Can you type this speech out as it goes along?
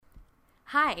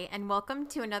Hi, and welcome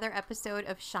to another episode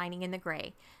of Shining in the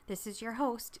Gray. This is your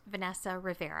host, Vanessa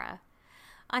Rivera.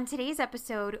 On today's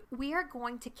episode, we are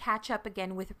going to catch up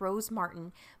again with Rose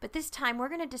Martin, but this time we're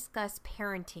going to discuss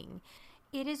parenting.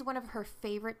 It is one of her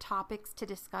favorite topics to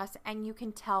discuss, and you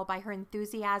can tell by her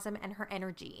enthusiasm and her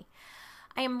energy.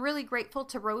 I am really grateful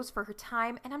to Rose for her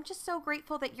time, and I'm just so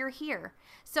grateful that you're here.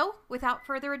 So, without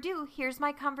further ado, here's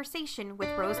my conversation with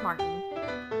Rose Martin.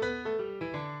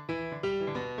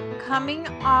 Coming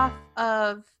off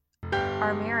of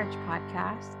our marriage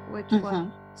podcast, which was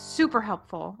super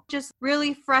helpful, just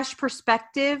really fresh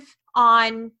perspective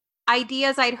on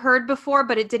ideas I'd heard before,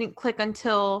 but it didn't click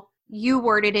until you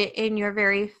worded it in your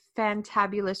very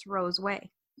fantabulous Rose way.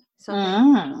 So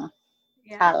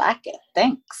I like it.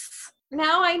 Thanks.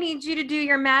 Now I need you to do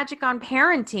your magic on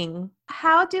parenting.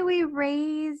 How do we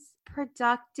raise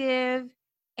productive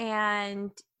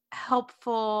and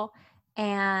helpful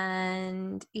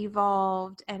and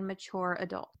evolved and mature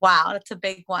adults? Wow, that's a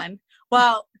big one.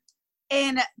 Well,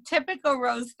 in typical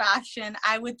Rose fashion,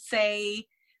 I would say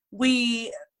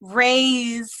we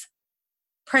raise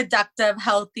productive,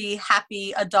 healthy,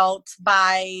 happy adults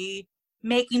by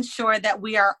making sure that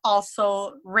we are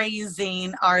also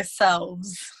raising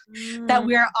ourselves, that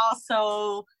we are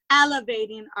also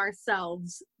elevating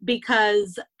ourselves,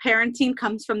 because parenting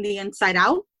comes from the inside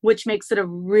out, which makes it a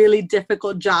really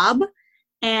difficult job.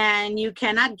 And you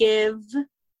cannot give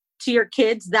to your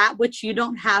kids that which you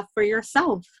don't have for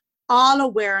yourself. All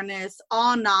awareness,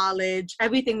 all knowledge,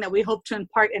 everything that we hope to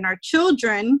impart in our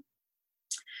children,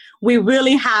 we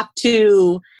really have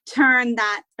to turn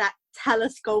that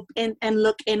telescope in and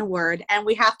look inward. And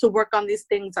we have to work on these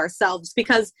things ourselves,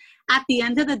 because at the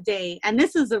end of the day, and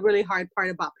this is a really hard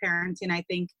part about parenting, I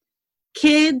think,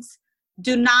 kids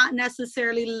do not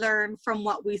necessarily learn from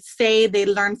what we say, they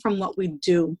learn from what we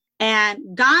do.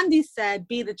 And Gandhi said,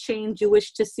 be the change you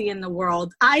wish to see in the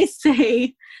world. I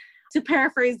say, to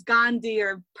paraphrase Gandhi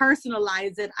or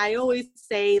personalize it, I always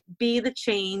say, be the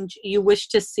change you wish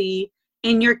to see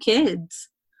in your kids.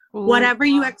 Ooh, whatever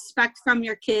you expect from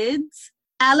your kids,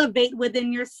 elevate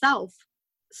within yourself.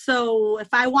 So if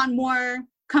I want more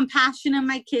compassion in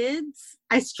my kids,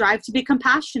 I strive to be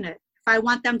compassionate. If I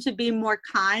want them to be more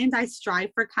kind, I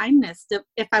strive for kindness.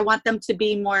 If I want them to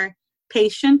be more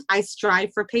patient, I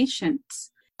strive for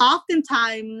patience.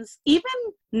 Oftentimes, even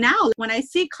now, when I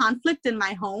see conflict in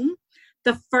my home,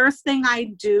 the first thing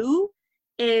I do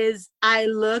is I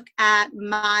look at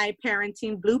my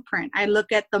parenting blueprint. I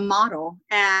look at the model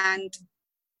and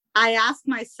I ask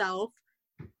myself,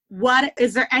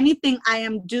 is there anything I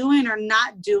am doing or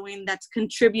not doing that's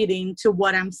contributing to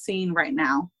what I'm seeing right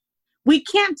now? We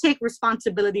can't take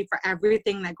responsibility for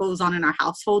everything that goes on in our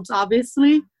households,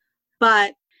 obviously,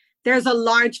 but there's a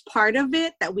large part of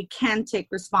it that we can take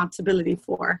responsibility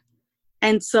for.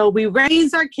 And so we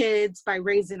raise our kids by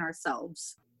raising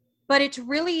ourselves. But it's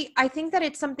really, I think that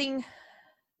it's something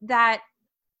that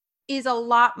is a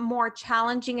lot more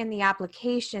challenging in the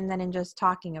application than in just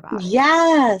talking about it.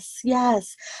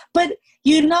 Yes. But,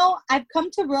 I've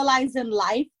come to realize in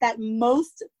life that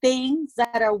most things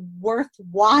that are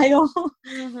worthwhile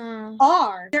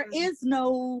are. There is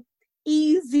no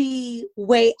easy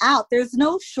way out. There's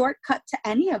no shortcut to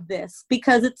any of this,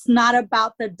 because it's not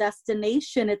about the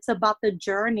destination. It's about the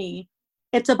journey.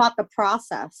 It's about the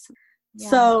process. Yeah.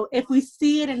 So if we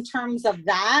see it in terms of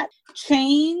that,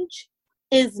 change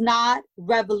is not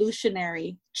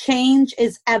revolutionary. Change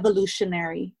is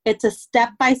evolutionary. It's a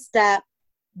step-by-step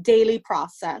daily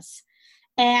process.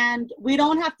 And we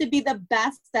don't have to be the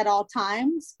best at all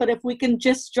times, but if we can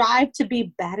just strive to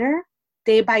be better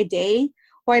day by day,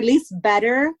 or at least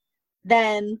better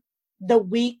than the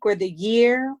week or the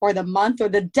year or the month or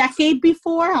the decade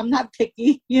before, I'm not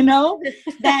picky,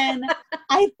 then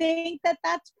I think that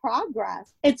that's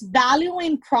progress. It's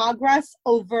valuing progress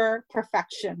over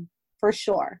perfection, for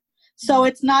sure. So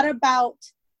it's not about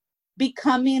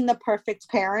becoming the perfect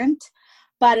parent,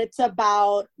 but it's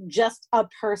about just a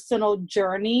personal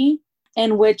journey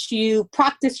in which you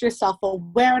practice your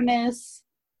self-awareness,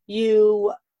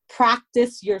 you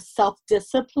practice your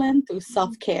self-discipline through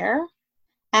self-care.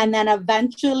 And then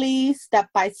eventually, step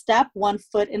by step, one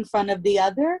foot in front of the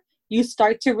other, you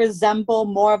start to resemble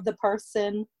more of the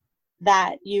person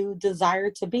that you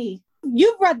desire to be.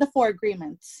 You've read the 4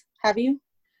 Agreements, have you?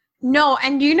 No,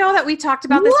 and you know that we talked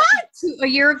about this a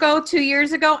year ago, 2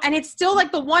 years ago, and it's still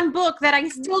like the one book that I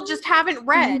still just haven't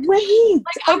read. Wait,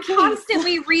 I'm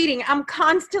constantly reading. I'm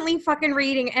constantly fucking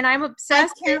reading, and I'm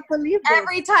obsessed with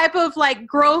every type of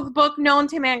growth book known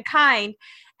to mankind.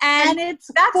 And that's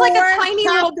like a tiny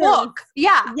little book.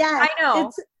 Yeah, I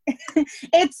know.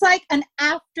 It's like an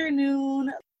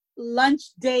afternoon lunch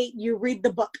date, you read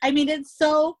the book. I mean, it's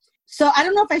so I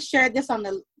don't know if I shared this on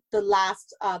the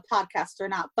last podcast or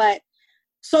not, but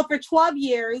so for 12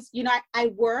 years, you know, I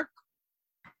work,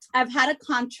 I've had a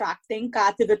contract, thank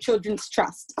God, through the Children's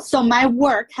Trust. So my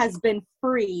work has been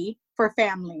free for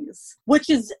families, which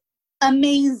is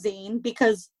amazing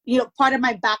because, you know, part of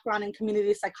my background in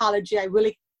community psychology, I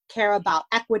really care about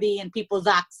equity and people's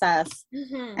access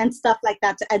and stuff like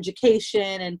that to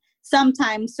education. And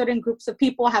sometimes certain groups of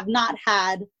people have not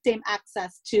had same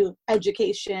access to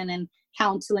education and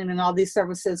counseling and all these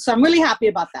services. So I'm really happy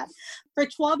about that. For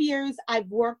 12 years, I've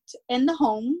worked in the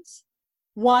homes,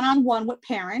 one-on-one with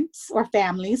parents or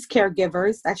families,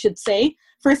 caregivers, I should say,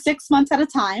 for 6 months at a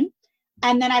time.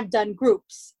 And then I've done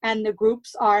groups, and the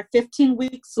groups are 15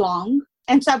 weeks long.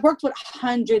 And so I've worked with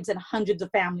hundreds and hundreds of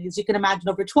families, you can imagine,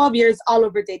 over 12 years, all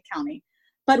over Dade County.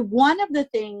 But one of the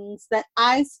things that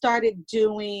I started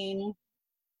doing,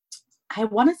 I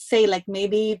want to say like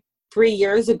maybe 3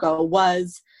 years ago,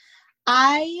 was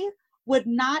I would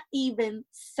not even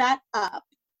set up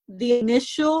the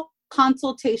initial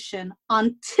consultation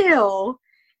until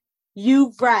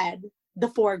you've read the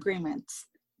 4 agreements.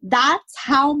 That's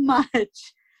how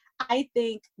much I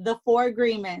think the 4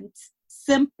 agreements,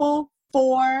 simple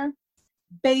 4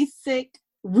 basic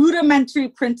rudimentary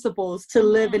principles to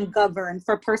live and govern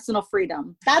for personal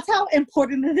freedom. That's how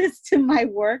important it is to my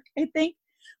work, I think.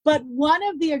 But one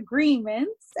of the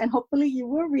agreements, and hopefully you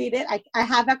will read it, I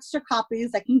have extra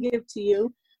copies I can give to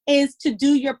you, is to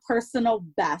do your personal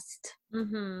best.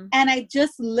 And I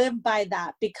just live by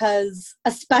that because,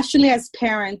 especially as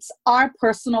parents, our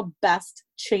personal best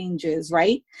changes,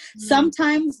 right?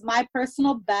 Sometimes my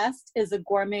personal best is a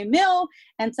gourmet meal,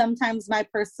 and sometimes my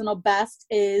personal best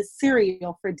is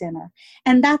cereal for dinner.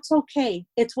 And that's okay.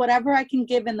 It's whatever I can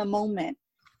give in the moment.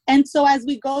 And so as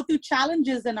we go through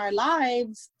challenges in our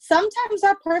lives, sometimes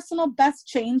our personal best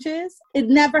changes. It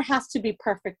never has to be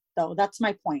perfect, though. That's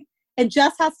my point. It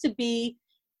just has to be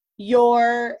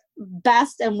your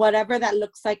best and whatever that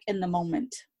looks like in the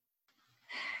moment.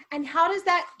 And how does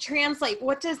that translate?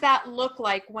 What does that look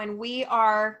like when we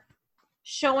are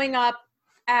showing up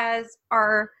as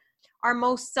our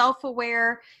most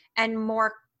self-aware and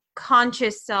more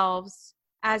conscious selves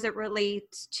as it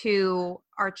relates to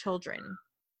our children?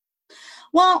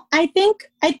 Well, I think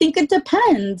it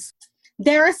depends.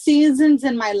 There are seasons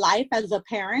in my life as a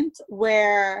parent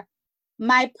where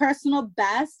my personal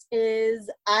best is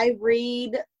I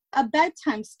read a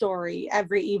bedtime story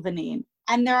every evening.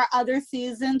 And there are other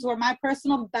seasons where my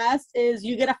personal best is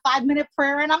you get a 5-minute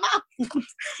prayer and I'm out.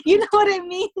 You know what I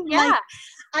mean? Yeah. Like,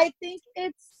 I think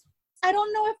I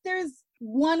don't know if there's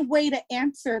one way to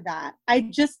answer that. I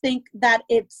just think that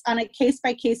it's on a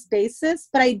case-by-case basis.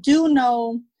 But I do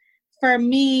know, for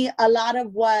me, a lot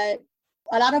of what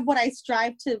I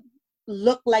strive to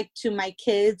look like to my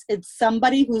kids, it's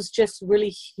somebody who's just really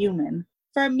human.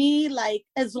 For me, like,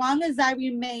 as long as I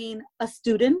remain a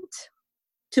student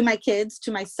to my kids,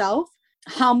 to myself,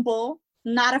 humble,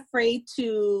 not afraid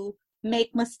to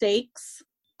make mistakes,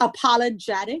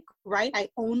 apologetic, right? I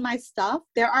own my stuff.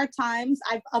 There are times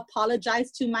I've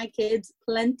apologized to my kids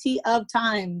plenty of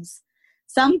times.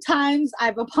 Sometimes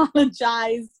I've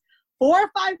apologized 4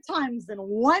 or 5 times in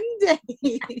one day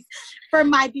for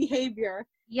my behavior.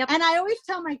 Yep. And I always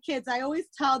tell my kids, I always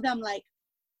tell them, like,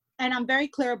 and I'm very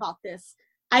clear about this,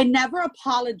 I never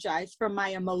apologize for my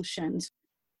emotions.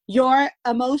 Your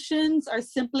emotions are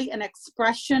simply an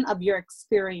expression of your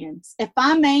experience. If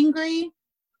I'm angry,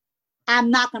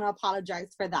 I'm not going to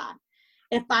apologize for that.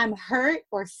 If I'm hurt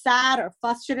or sad or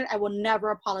frustrated, I will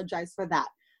never apologize for that.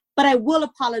 But I will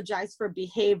apologize for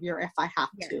behavior if I have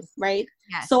to, right?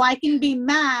 Yes. So I can be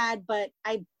mad, but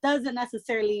it doesn't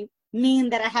necessarily mean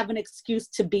that I have an excuse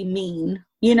to be mean,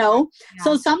 you know? Yeah.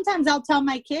 So sometimes I'll tell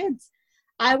my kids,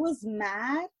 I was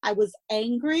mad, I was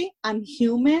angry, I'm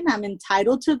human, I'm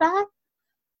entitled to that,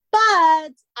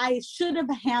 but I should have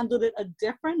handled it a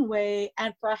different way,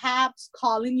 and perhaps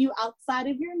calling you outside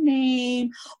of your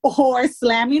name or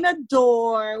slamming a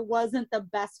door wasn't the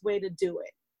best way to do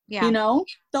it. Yeah. You know,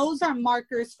 those are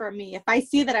markers for me. If I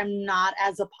see that I'm not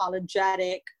as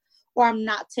apologetic, or I'm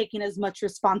not taking as much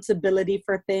responsibility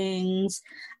for things,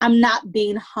 I'm not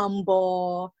being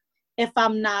humble, if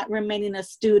I'm not remaining a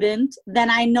student, then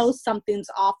I know something's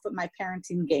off with my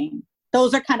parenting game.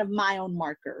 Those are kind of my own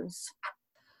markers.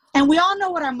 And we all know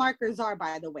what our markers are,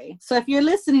 by the way. So if you're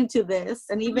listening to this,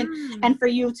 and even, and for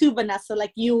you too, Vanessa,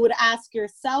 like, you would ask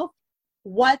yourself,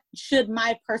 what should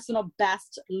my personal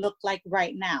best look like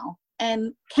right now?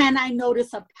 And can I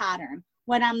notice a pattern?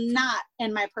 When I'm not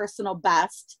in my personal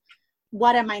best,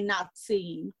 what am I not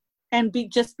seeing? And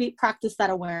practice that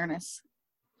awareness.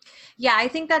 Yeah, I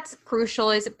think that's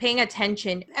crucial, is paying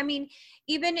attention. I mean,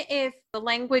 even if the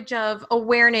language of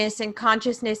awareness and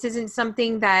consciousness isn't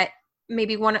something that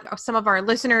maybe some of our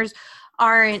listeners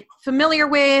aren't familiar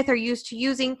with or used to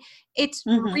using, it's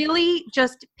really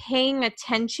just paying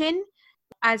attention.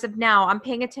 As of now, I'm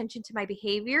paying attention to my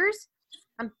behaviors.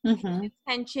 I'm paying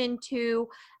attention to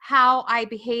how I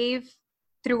behave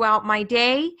throughout my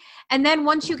day. And then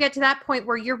once you get to that point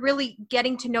where you're really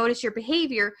getting to notice your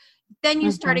behavior, then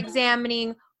you start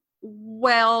examining,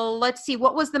 well, let's see,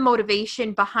 what was the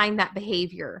motivation behind that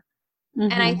behavior?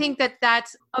 And I think that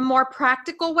that's a more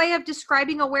practical way of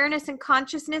describing awareness and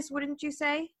consciousness, wouldn't you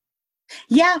say?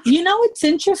 Yeah. You know, what's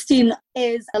interesting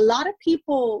is a lot of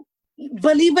people,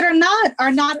 believe it or not,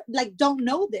 are not like, don't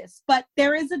know this, but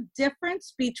there is a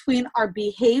difference between our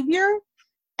behavior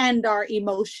and our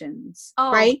emotions,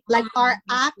 right? Like our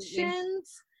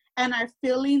actions and our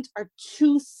feelings are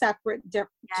two separate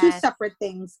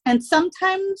things. And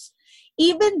sometimes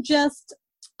even just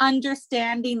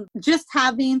understanding, just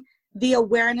having the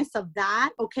awareness of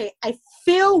that, okay, I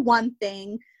feel one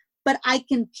thing, but I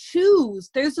can choose.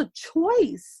 There's a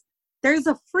choice. There's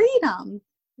a freedom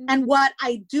and what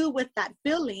I do with that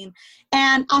feeling.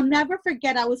 And I'll never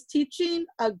forget, I was teaching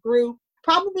a group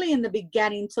probably in the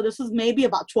beginning. So this was maybe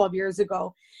about 12 years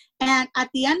ago. And at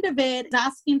the end of it,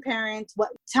 asking parents,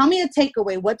 tell me a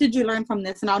takeaway. What did you learn from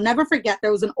this? And I'll never forget,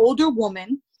 there was an older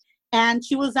woman and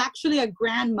she was actually a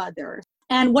grandmother.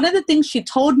 And one of the things she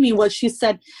told me was, she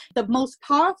said, the most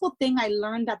powerful thing I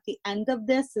learned at the end of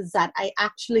this is that I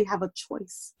actually have a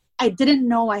choice. I didn't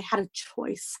know I had a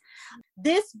choice.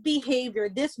 This behavior,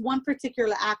 this one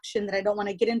particular action that I don't want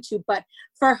to get into, but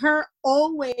for her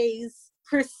always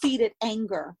preceded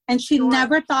anger. And she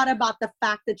never thought about the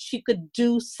fact that she could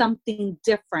do something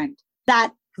different,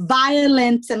 that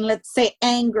violence and, let's say,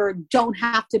 anger don't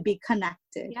have to be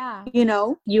connected. Yeah. You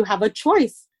know, you have a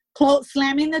choice.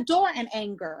 Slamming the door in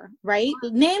anger, right?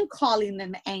 Name calling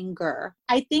in anger.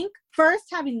 I think first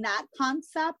having that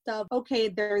concept of, okay,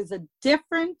 there's a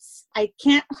difference. I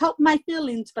can't help my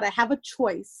feelings, but I have a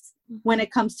choice when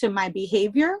it comes to my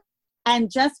behavior, and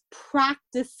just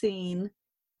practicing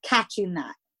catching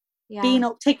that,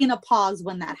 taking a pause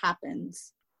when that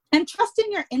happens, and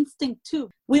trusting your instinct too.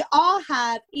 We all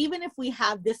have, even if we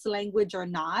have this language or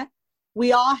not,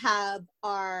 we all have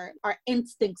our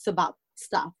instincts about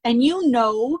stuff. And you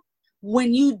know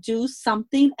when you do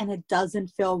something and it doesn't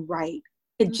feel right,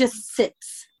 it just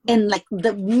sits in like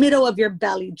the middle of your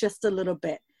belly just a little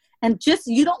bit, and just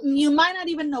you might not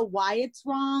even know why it's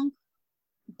wrong,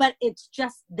 but it's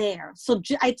just there. So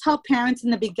I tell parents in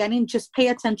the beginning, just pay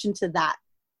attention to that.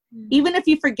 Even if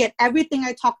you forget everything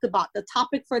I talked about, the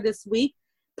topic for this week,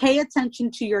 pay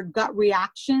attention to your gut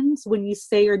reactions when you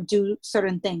say or do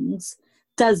certain things.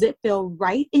 Does it feel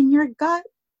right in your gut,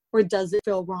 or does it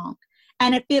feel wrong?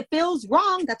 And if it feels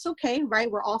wrong, that's okay,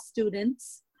 right? We're all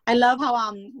students. I love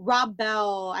how Rob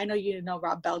Bell, I know you know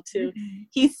Rob Bell too.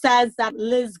 He says that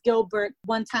Liz Gilbert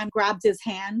one time grabbed his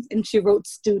hand and she wrote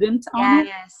student on it.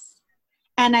 Yes.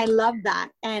 And I love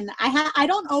that. And I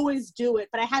don't always do it,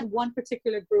 but I had one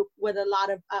particular group with a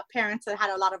lot of parents that had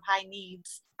a lot of high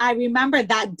needs. I remember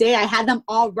that day I had them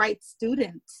all write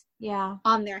student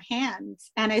on their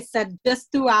hands. And I said,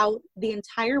 just throughout the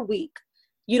entire week,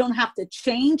 you don't have to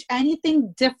change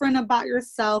anything different about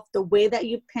yourself, the way that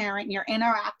you parent, your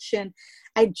interaction.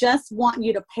 I just want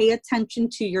you to pay attention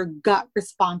to your gut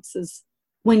responses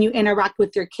when you interact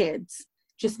with your kids.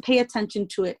 Just pay attention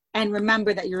to it and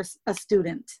remember that you're a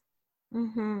student.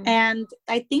 And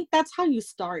I think that's how you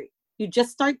start. You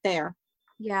just start there.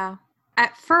 Yeah.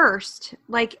 At first,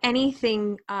 like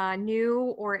anything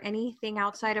new or anything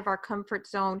outside of our comfort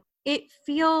zone, it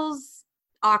feels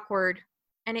awkward.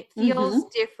 And it feels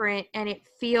different, and it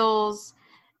feels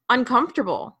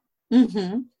uncomfortable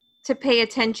to pay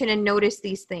attention and notice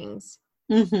these things.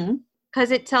 Because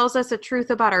it tells us a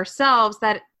truth about ourselves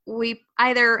that we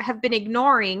either have been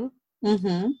ignoring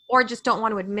or just don't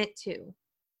want to admit to.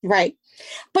 Right.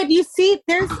 But you see,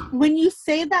 when you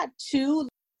say that too,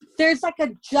 there's like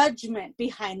a judgment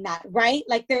behind that, right?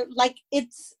 Like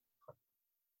it's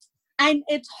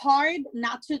hard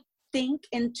not to think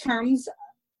in terms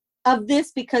of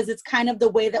this because it's kind of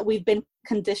the way that we've been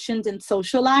conditioned and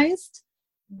socialized.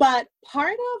 But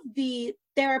part of the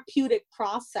therapeutic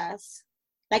process,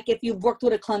 like if you've worked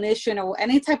with a clinician or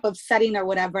any type of setting or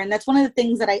whatever, and that's one of the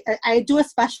things that I do,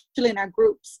 especially in our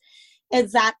groups,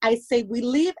 is that I say we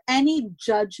leave any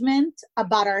judgment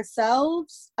about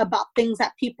ourselves, about things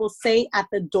that people say, at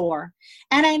the door.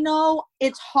 And I know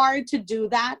it's hard to do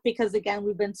that because, again,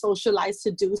 we've been socialized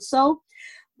to do so.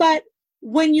 But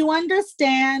when you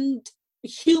understand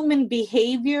human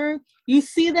behavior, you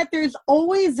see that there's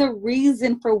always a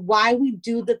reason for why we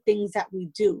do the things that we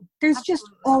do. There's just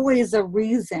always a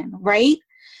reason, right?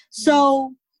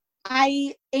 So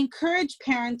I encourage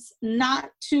parents not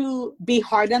to be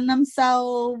hard on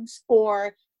themselves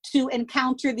or to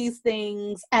encounter these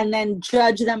things and then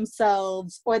judge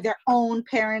themselves or their own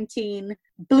parenting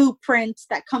blueprints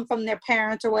that come from their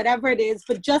parents or whatever it is,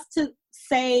 but just to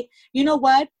say, you know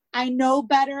what? I know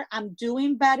better. I'm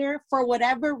doing better. For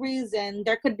whatever reason,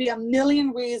 there could be a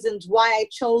million reasons why I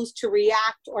chose to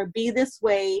react or be this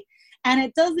way. And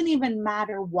it doesn't even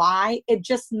matter why. It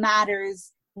just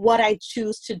matters what I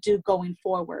choose to do going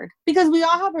forward. Because we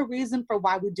all have a reason for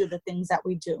why we do the things that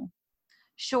we do.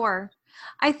 Sure.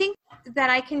 I think that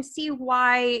I can see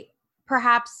why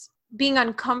perhaps being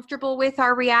uncomfortable with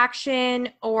our reaction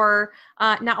or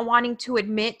not wanting to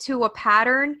admit to a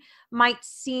pattern might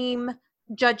seem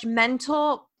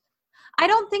judgmental. I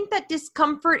don't think that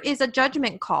discomfort is a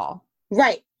judgment call.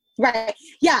 Right.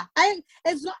 Yeah. I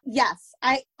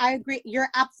agree. You're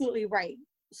absolutely right.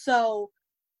 So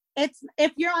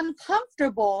if you're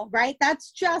uncomfortable, right,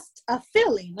 that's just a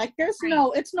feeling. Like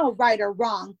it's no right or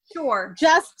wrong. Sure.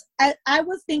 Just, I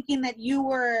was thinking that you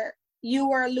were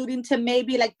alluding to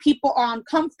maybe like people are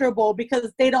uncomfortable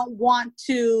because they don't want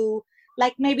to,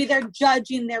 like maybe they're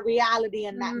judging their reality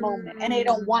in that moment and they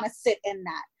don't want to sit in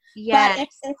that. Yes.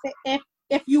 But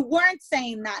if you weren't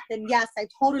saying that, then yes, I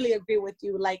totally agree with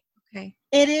you. Like, okay.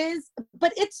 It is,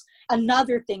 but it's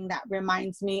another thing that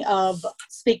reminds me of,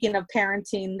 speaking of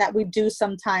parenting, that we do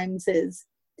sometimes is,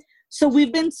 so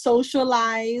we've been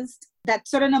socialized that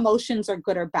certain emotions are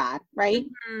good or bad, right?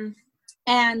 Mm-hmm.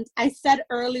 And I said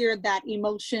earlier that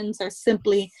emotions are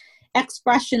simply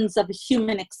expressions of a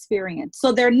human experience.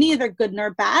 So they're neither good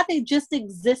nor bad. They just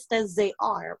exist as they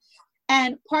are.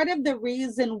 And part of the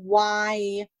reason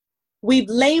why we've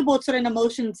labeled certain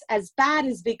emotions as bad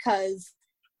is because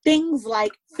things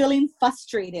like feeling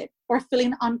frustrated or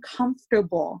feeling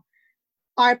uncomfortable,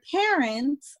 our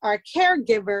parents, our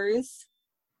caregivers,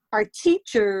 our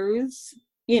teachers,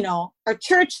 our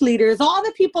church leaders, all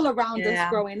the people around us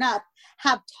growing up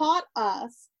have taught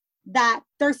us that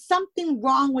there's something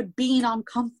wrong with being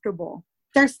uncomfortable.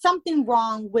 There's something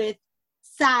wrong with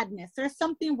sadness. There's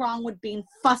something wrong with being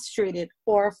frustrated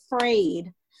or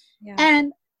afraid. Yeah.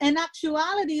 And in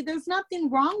actuality, there's nothing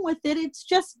wrong with it. It's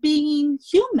just being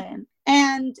human.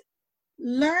 And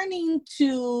learning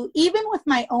to, even with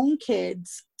my own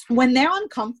kids, when they're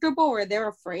uncomfortable or they're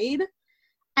afraid,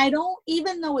 I don't,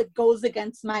 even though it goes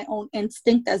against my own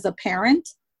instinct as a parent,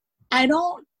 I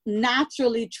don't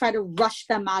naturally try to rush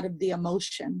them out of the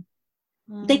emotion.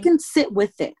 They can sit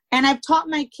with it. And I've taught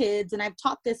my kids, and I've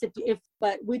taught this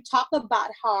but we talk about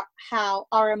how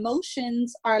our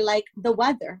emotions are like the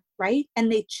weather, right? And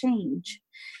they change.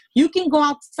 You can go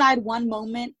outside one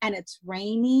moment and it's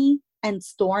rainy and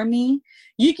stormy.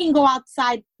 You can go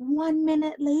outside 1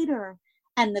 minute later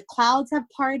and the clouds have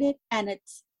parted and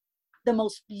it's the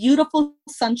most beautiful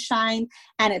sunshine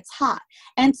and it's hot.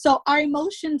 And so our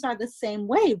emotions are the same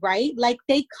way, right? Like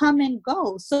they come and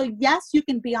go. So yes, you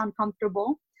can be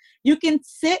uncomfortable. You can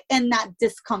sit in that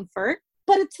discomfort,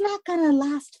 but it's not going to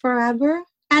last forever.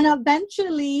 And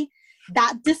eventually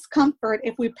that discomfort,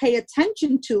 if we pay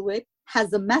attention to it,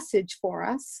 has a message for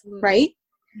us, right?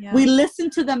 Yeah. We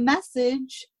listen to the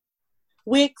message,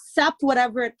 we accept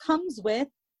whatever it comes with,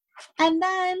 and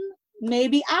then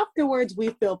maybe afterwards we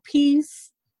feel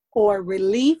peace or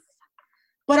relief,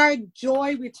 but our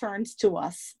joy returns to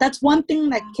us. That's one thing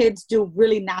that kids do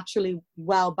really naturally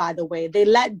well, by the way. They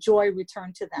let joy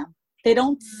return to them. They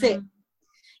don't sit.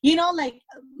 Like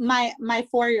my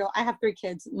 4-year-old, I have 3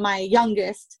 kids. My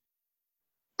youngest,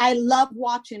 I love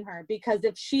watching her because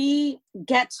if she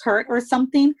gets hurt or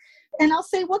something, and I'll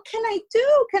say, what can I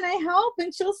do? Can I help?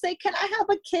 And she'll say, can I have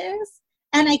a kiss?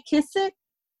 And I kiss it.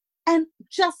 And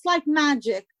just like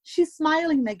magic, she's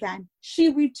smiling again. She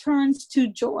returns to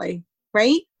joy,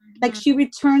 right? Mm-hmm. Like she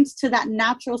returns to that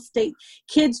natural state.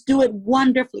 Kids do it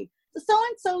wonderfully.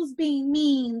 So-and-so's being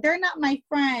mean. They're not my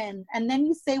friend. And then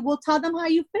you say, well, tell them how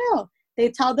you feel. They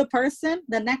tell the person.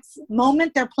 The next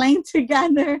moment they're playing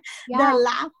together. Yeah. They're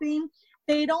laughing.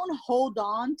 They don't hold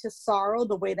on to sorrow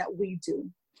the way that we do.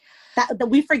 That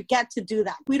we forget to do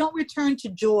that. We don't return to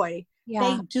joy.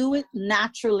 Yeah. They do it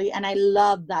naturally, and I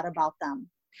love that about them.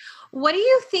 What do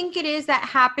you think it is that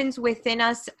happens within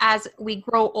us as we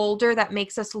grow older that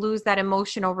makes us lose that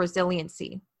emotional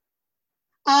resiliency?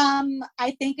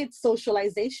 I think it's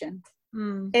socialization.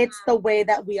 It's the way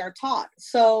that we are taught.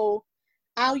 So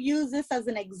I'll use this as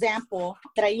an example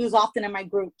that I use often in my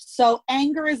group. So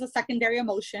anger is a secondary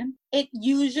emotion. It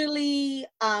usually,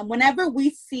 whenever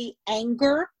we see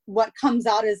anger, what comes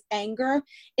out as anger,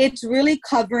 it's really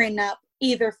covering up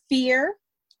either fear,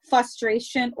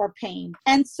 frustration, or pain.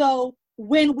 And so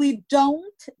when we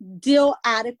don't deal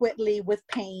adequately with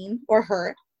pain or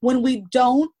hurt, when we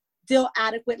don't deal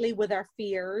adequately with our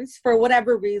fears for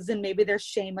whatever reason, maybe there's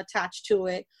shame attached to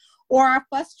it, or our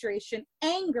frustration,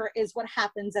 anger is what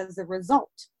happens as a result.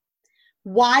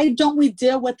 Why don't we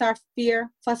deal with our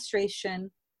fear, frustration,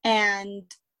 and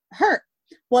hurt?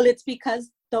 Well, it's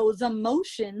because those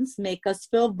emotions make us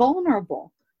feel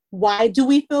vulnerable. Why do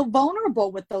we feel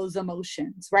vulnerable with those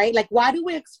emotions, right? Like, why do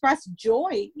we express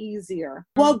joy easier?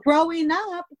 Well, growing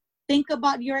up, think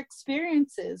about your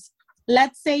experiences.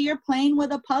 Let's say you're playing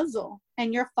with a puzzle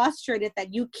and you're frustrated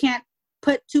that you can't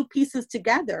put two pieces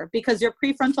together because your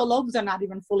prefrontal lobes are not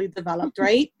even fully developed,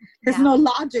 right? There's no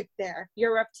logic there.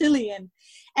 You're reptilian.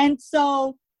 And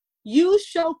so you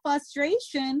show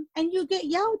frustration and you get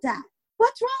yelled at.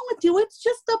 What's wrong with you? It's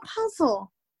just a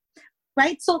puzzle,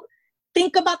 right? So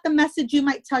think about the message you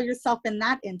might tell yourself in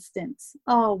that instance.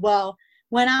 Oh, well,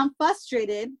 when I'm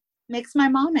frustrated, makes my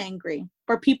mom angry,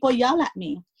 or people yell at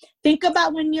me. Think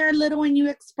about when you're little and you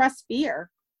express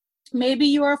fear. Maybe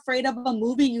you were afraid of a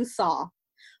movie you saw,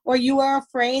 or you were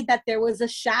afraid that there was a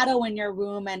shadow in your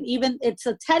room, and even it's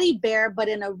a teddy bear, but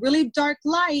in a really dark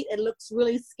light, it looks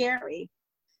really scary.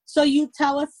 So you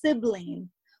tell a sibling,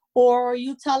 or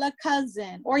you tell a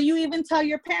cousin, or you even tell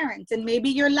your parents, and maybe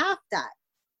you're laughed at.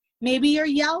 Maybe you're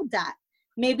yelled at.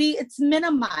 Maybe it's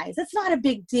minimized. It's not a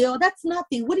big deal. That's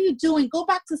nothing. What are you doing? Go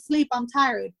back to sleep. I'm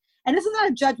tired. And this is not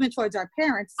a judgment towards our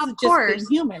parents. This is just being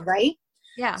human, right?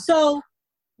 Yeah. So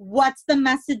what's the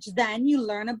message then? You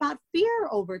learn about fear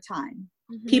over time.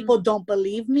 Mm-hmm. People don't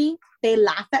believe me. They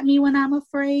laugh at me when I'm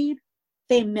afraid.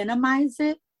 They minimize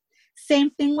it.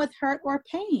 Same thing with hurt or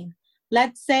pain.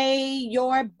 Let's say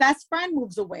your best friend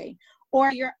moves away,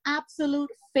 or your absolute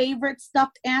favorite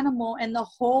stuffed animal in the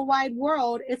whole wide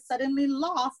world is suddenly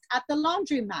lost at the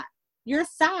laundromat. You're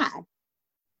sad.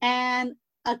 And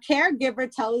a caregiver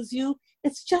tells you,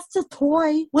 it's just a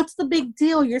toy. What's the big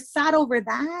deal? You're sad over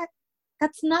that?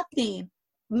 That's nothing.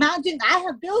 Imagine, I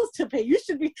have bills to pay. You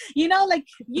should be,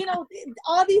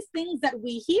 all these things that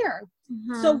we hear.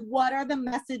 Mm-hmm. So what are the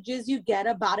messages you get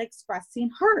about expressing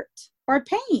hurt or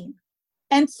pain?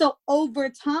 And so over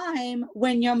time,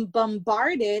 when you're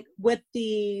bombarded with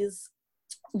these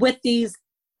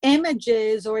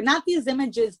images, or not these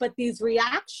images, but these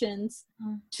reactions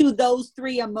to those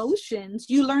three emotions,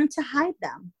 you learn to hide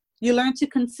them. You learn to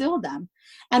conceal them.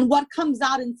 And what comes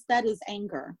out instead is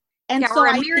anger. And so or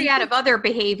a myriad of other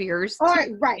behaviors.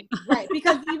 Right.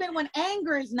 Because even when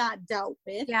anger is not dealt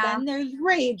with, then there's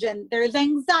rage and there's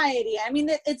anxiety. I mean,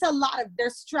 it's a lot of,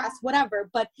 there's stress, whatever.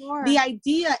 But the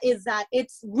idea is that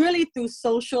it's really through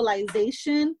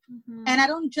socialization. Mm-hmm. And I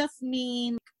don't just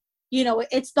mean,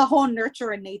 it's the whole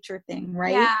nurture and nature thing,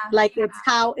 right? Yeah. Like it's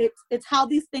how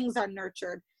these things are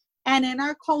nurtured. And in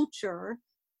our culture,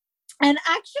 and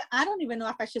actually, I don't even know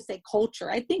if I should say culture.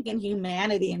 I think in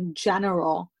humanity in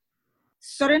general,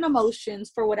 certain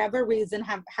emotions, for whatever reason,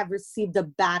 have received a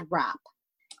bad rap.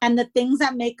 And the things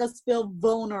that make us feel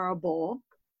vulnerable,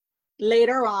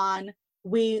 later on,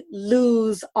 we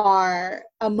lose our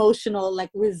emotional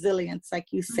resilience, like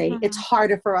you say. Mm-hmm. It's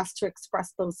harder for us to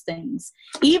express those things.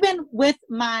 Even with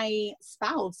my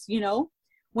spouse,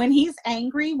 when he's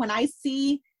angry, when I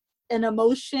see an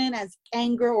emotion as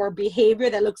anger or behavior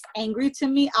that looks angry to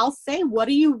me, I'll say, what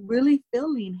are you really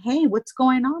feeling? Hey, what's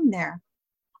going on there?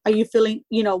 Are you feeling,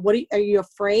 are you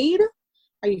afraid?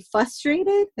 Are you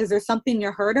frustrated? Is there something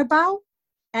you're hurt about?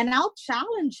 And I'll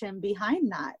challenge him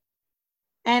behind that.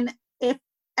 And if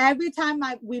every time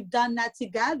we've done that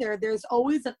together, there's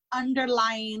always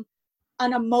an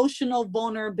emotional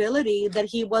vulnerability that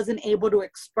he wasn't able to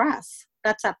express.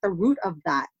 That's at the root of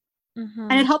that. Mm-hmm.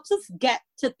 And it helps us get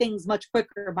to things much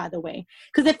quicker, by the way.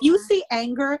 Because if you see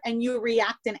anger and you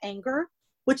react in anger,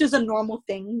 which is a normal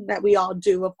thing that we all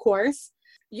do, of course,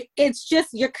 it's just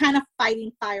you're kind of fighting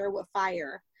fire with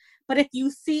fire. But if you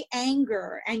see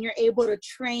anger and you're able to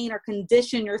train or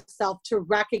condition yourself to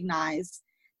recognize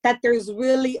that there's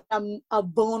really a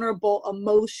vulnerable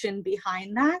emotion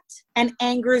behind that, and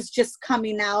anger is just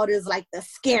coming out as like the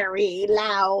scary,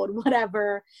 loud,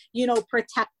 whatever,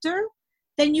 protector,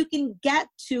 then you can get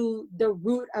to the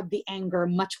root of the anger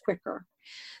much quicker.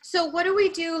 So what do we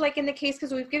do, in the case,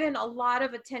 because we've given a lot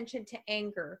of attention to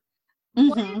anger. Mm-hmm.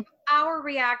 What if our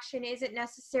reaction isn't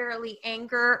necessarily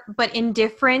anger, but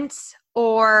indifference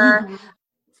or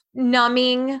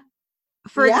numbing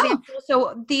For example,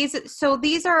 so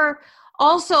these are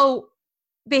also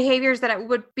behaviors that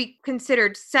would be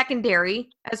considered secondary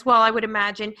as well, I would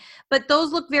imagine, but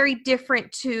those look very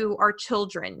different to our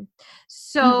children.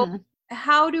 So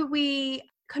how do we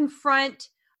confront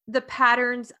the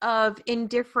patterns of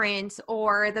indifference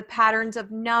or the patterns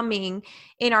of numbing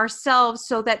in ourselves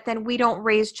so that then we don't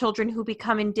raise children who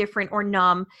become indifferent or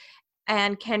numb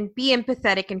and can be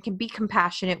empathetic and can be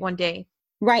compassionate one day?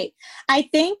 Right. I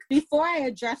think before I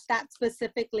address that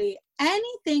specifically,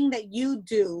 anything that you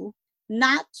do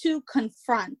not to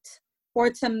confront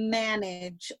or to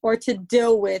manage or to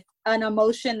deal with an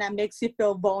emotion that makes you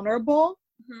feel vulnerable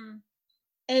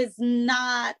is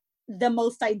not the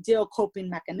most ideal coping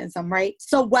mechanism, right?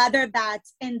 So whether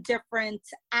that's indifference,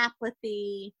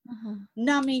 apathy,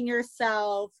 numbing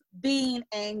yourself, being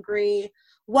angry,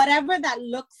 whatever that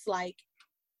looks like,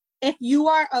 if you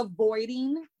are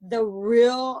avoiding the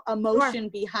real emotion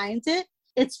behind it,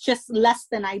 it's just less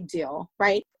than ideal,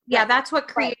 right? Yeah, that's what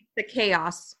creates the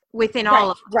chaos within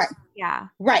all of us. Right. Yeah.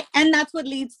 Right. And that's what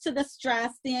leads to the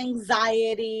stress, the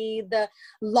anxiety, the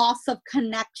loss of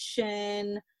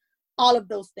connection, all of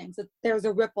those things. There's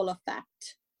a ripple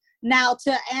effect. Now,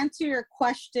 to answer your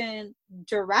question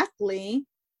directly,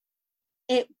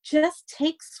 it just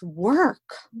takes work,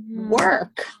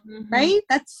 right?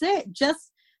 That's it.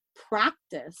 Just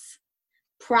practice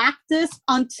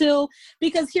until,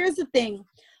 because here's the thing,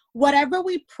 whatever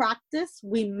we practice,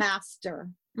 we master,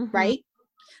 right?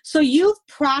 So you've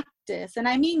practiced, and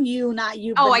I mean you, not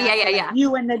you, Vanessa, like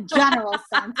you in the general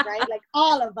sense, right? Like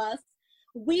all of us,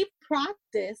 we've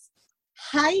practiced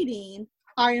hiding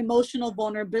our emotional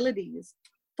vulnerabilities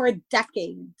for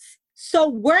decades. So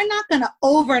we're not going to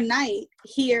overnight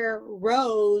hear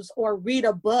Rose or read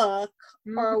a book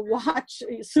or watch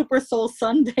Super Soul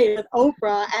Sunday with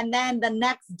Oprah, and then the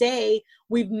next day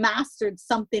we've mastered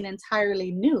something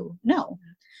entirely new. No,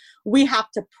 we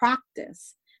have to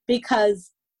practice,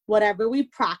 because whatever we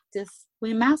practice,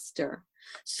 we master.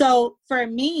 So for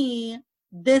me,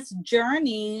 this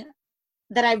journey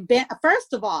that I've been,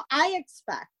 first of all, I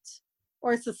expect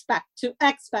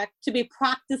to be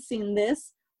practicing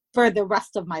this for the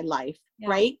rest of my life,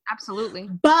 right? Absolutely.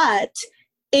 But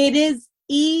it is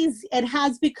easy. It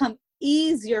has become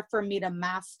easier for me to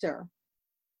master,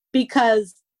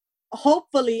 because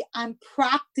hopefully I'm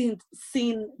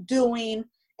practicing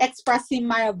expressing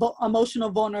my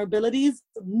emotional vulnerabilities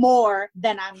more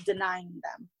than I'm denying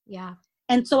them. Yeah.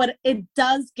 And so it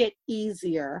does get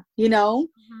easier,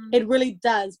 it really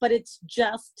does. But it's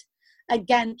just,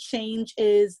 again, change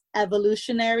is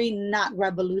evolutionary, not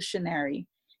revolutionary.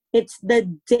 It's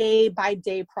the day by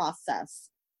day process,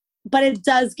 but it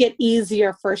does get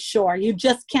easier for sure. You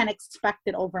just can't expect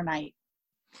it overnight.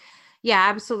 Yeah,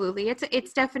 absolutely.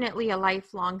 It's definitely a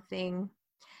lifelong thing.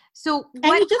 So and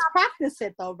you just practice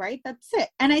it though, right? That's it.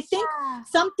 And I think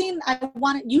something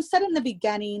you said in the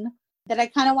beginning that I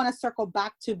kind of want to circle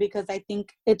back to, because I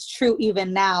think it's true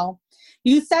even now.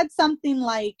 You said something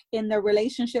like in the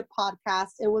relationship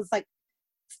podcast, it was like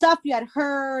stuff you had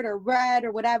heard or read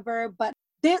or whatever, but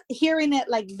hearing it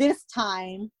like this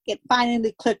time, it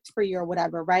finally clicked for you or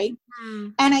whatever, right?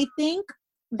 And I think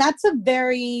that's a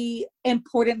very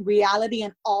important reality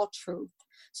in all truth.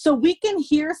 So we can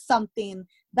hear something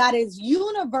that is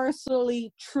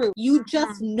universally true. You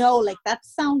just know, like, that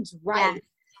sounds right. Yes.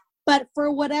 But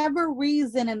for whatever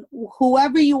reason, and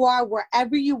whoever you are,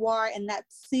 wherever you are in that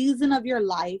season of your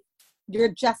life,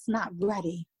 you're just not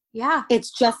ready. Yeah.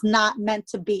 It's just not meant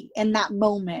to be in that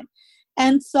moment.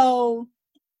 And so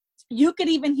you could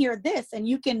even hear this and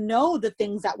you can know the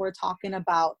things that we're talking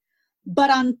about. But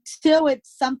until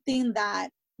it's something that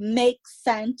makes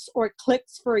sense or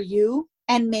clicks for you,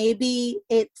 and maybe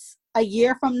it's a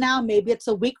year from now, maybe it's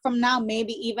a week from now,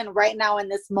 maybe even right now in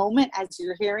this moment as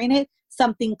you're hearing it,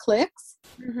 something clicks,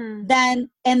 then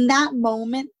in that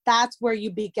moment, that's where you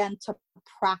begin to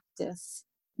practice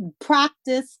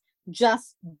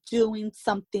just doing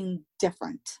something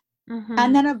different.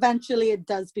 And then eventually it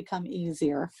does become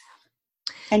easier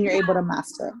and you're able to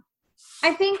master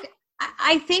it.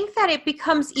 I think that it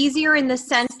becomes easier in the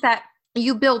sense that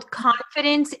you build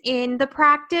confidence in the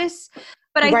practice,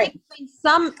 but I think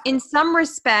in some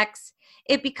respects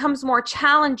it becomes more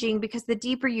challenging, because the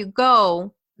deeper you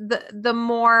go, the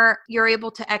more you're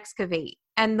able to excavate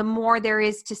and the more there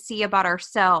is to see about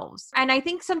ourselves. And I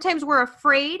think sometimes we're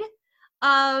afraid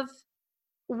of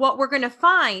what we're going to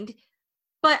find,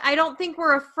 but I don't think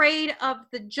we're afraid of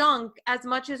the junk as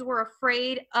much as we're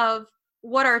afraid of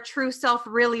what our true self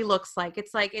really looks like.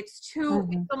 It's like, it's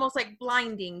almost like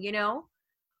blinding,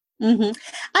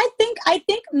 I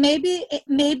think maybe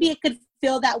it could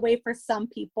feel that way for some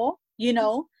people, you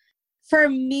know? For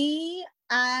me,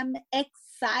 I'm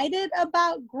excited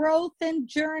about growth and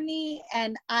journey.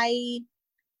 And I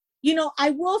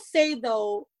will say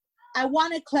though, I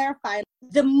want to clarify,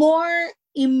 the more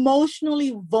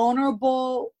emotionally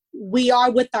vulnerable we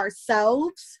are with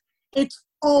ourselves, it's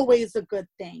always a good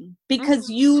thing, because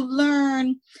you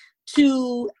learn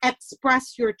to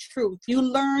express your truth. You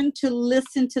learn to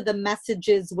listen to the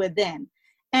messages within.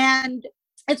 And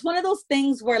it's one of those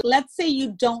things where, let's say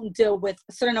you don't deal with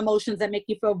certain emotions that make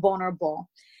you feel vulnerable,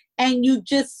 and you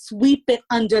just sweep it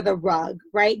under the rug,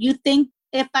 right? You think,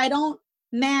 if I don't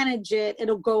manage it,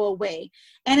 it'll go away.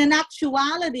 And in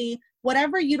actuality,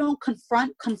 whatever you don't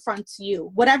confront confronts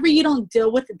you. Whatever you don't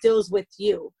deal with, it deals with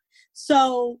you.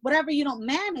 So whatever you don't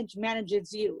manage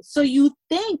manages you. So you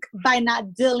think by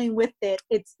not dealing with it,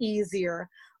 it's easier,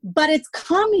 but it's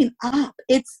coming up.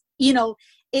 It's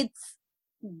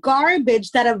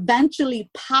garbage that eventually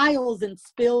piles and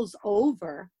spills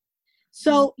over.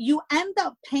 So you end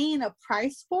up paying a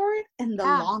price for it in the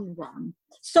long run.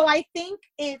 So I think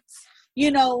it's,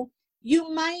 you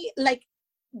might like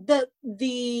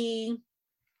the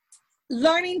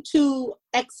learning to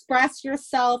express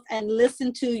yourself and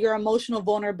listen to your emotional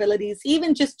vulnerabilities,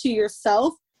 even just to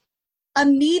yourself.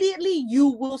 Immediately you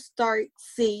will start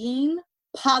seeing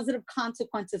positive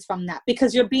consequences from that,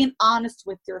 because you're being honest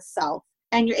with yourself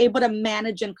and you're able to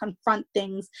manage and confront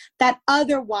things that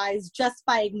otherwise, just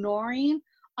by ignoring,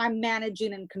 are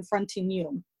managing and confronting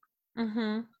you.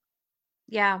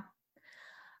 Yeah.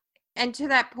 And to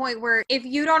that point where if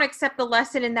you don't accept the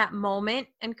lesson in that moment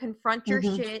and confront your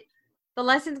shit, the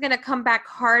lesson's going to come back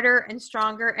harder and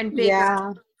stronger and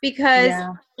bigger, because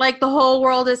like the whole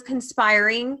world is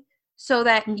conspiring so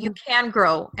that you can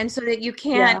grow and so that you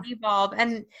can evolve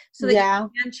and so that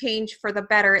you can change for the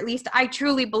better. At least I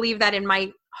truly believe that in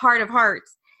my heart of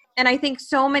hearts. And I think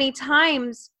so many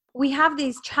times we have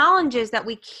these challenges that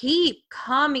we keep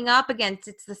coming up against.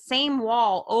 It's the same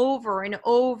wall over and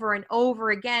over and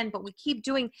over again, but we keep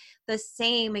doing the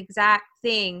same exact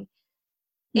thing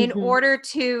in order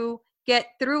to get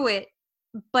through it.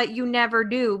 But you never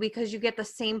do, because you get the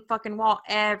same fucking wall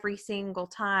every single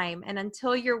time. And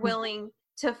until you're willing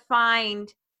to find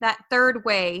that third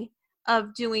way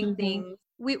of doing things,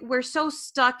 we're so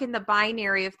stuck in the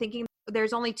binary of thinking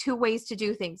there's only two ways to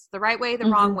do things, the right way, the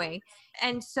wrong way.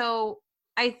 And so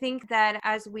I think that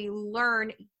as we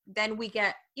learn, then we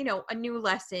get, a new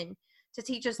lesson to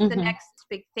teach us the next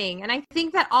big thing. And I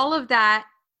think that all of that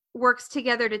works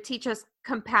together to teach us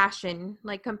compassion,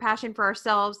 like compassion for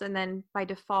ourselves, and then by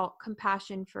default,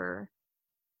 compassion for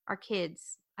our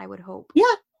kids, I would hope. Yeah.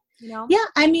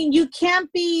 I mean, you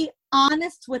can't be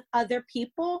honest with other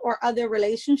people or other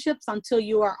relationships until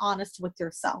you are honest with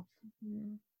yourself.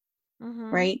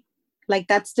 Right? Like,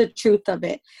 that's the truth of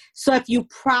it. So if you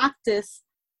practice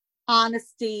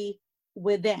honesty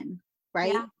within,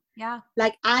 right?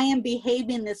 Like, I am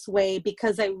behaving this way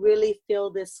because I really feel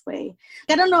this way.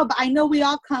 I don't know, but I know we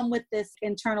all come with this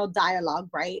internal dialogue,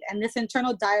 right? And this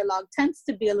internal dialogue tends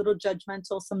to be a little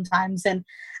judgmental sometimes. And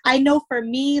I know for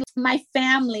me, my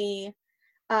family,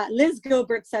 Liz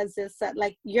Gilbert says this, that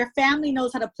like, your family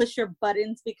knows how to push your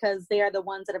buttons because they are the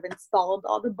ones that have installed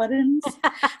all the buttons.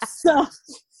 So,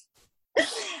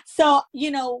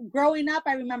 growing up,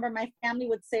 I remember my family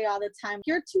would say all the time,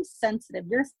 you're too sensitive.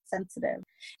 You're sensitive.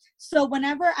 So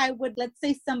whenever let's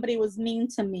say somebody was mean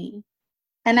to me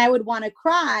and I would want to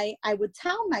cry, I would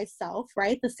tell myself,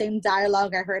 right, the same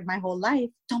dialogue I heard my whole life,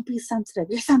 don't be sensitive.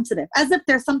 You're sensitive, as if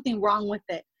there's something wrong with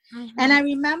it. And I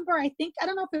remember, I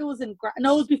don't know if it was it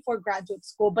was before graduate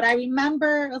school, but I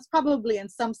remember it was probably in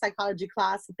some psychology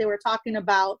class that they were talking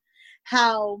about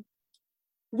how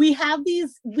we have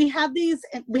this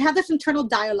internal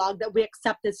dialogue that we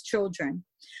accept as children.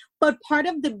 But part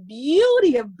of the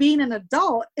beauty of being an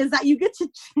adult is that you get to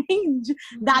change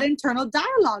that internal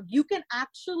dialogue. You can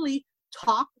actually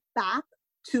talk back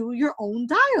to your own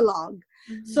dialogue.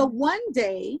 So one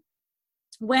day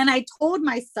when I told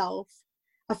myself,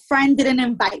 a friend didn't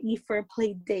invite me for a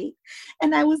play date,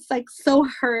 and I was like so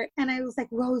hurt, and I was like,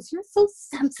 Rose, you're so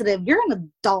sensitive. You're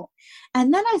an adult.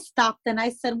 And then I stopped and I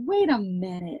said, wait a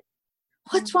minute.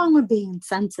 What's wrong with being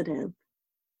sensitive?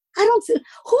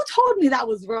 Who told me that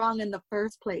was wrong in the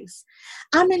first place?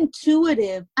 I'm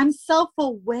intuitive. I'm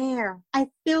self-aware. I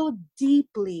feel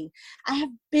deeply. I have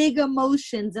big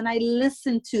emotions and I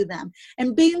listen to them.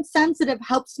 And being sensitive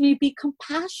helps me be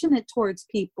compassionate towards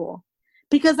people,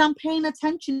 because I'm paying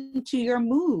attention to your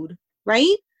mood,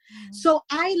 right? So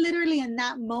I literally in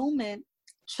that moment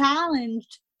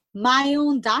challenged my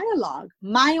own dialogue,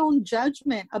 my own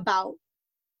judgment about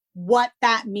what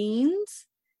that means.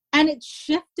 And it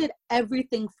shifted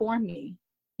everything for me,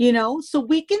 you know? So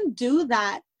we can do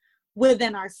that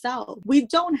within ourselves. We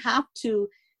don't have to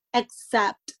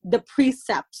accept the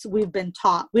precepts we've been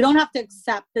taught. We don't have to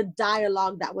accept the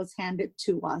dialogue that was handed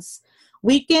to us.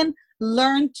 We can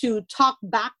learn to talk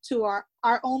back to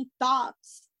our own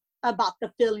thoughts about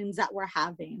the feelings that we're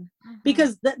having.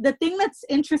 Because the thing that's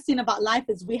interesting about life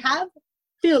is we have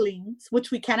feelings,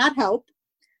 which we cannot help.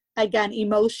 Again,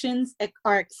 emotions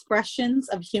are expressions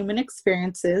of human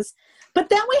experiences. But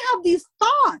then we have these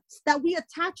thoughts that we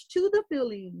attach to the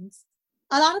feelings.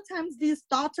 A lot of times these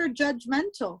thoughts are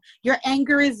judgmental. Your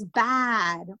anger is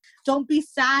bad. Don't be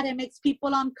sad. It makes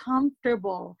people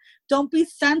uncomfortable. Don't be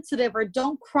sensitive or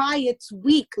don't cry. It's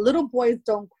weak. Little boys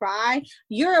don't cry.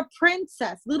 You're a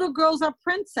princess. Little girls are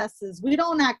princesses. We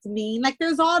don't act mean. Like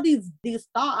there's all these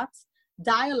thoughts,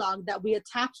 dialogue that we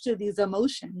attach to these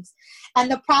emotions. And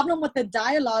the problem with the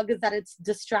dialogue is that it's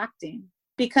distracting.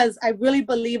 Because I really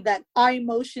believe that our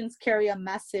emotions carry a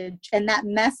message, and that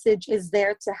message is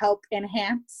there to help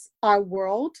enhance our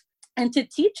world and to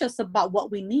teach us about what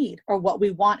we need or what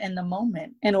we want in the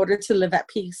moment in order to live at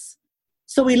peace.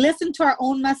 So we listen to our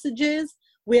own messages,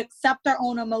 we accept our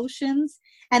own emotions,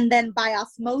 and then by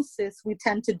osmosis, we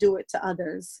tend to do it to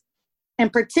others. In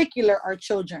particular, our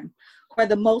children, who are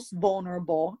the most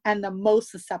vulnerable and the most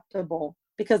susceptible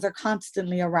because they're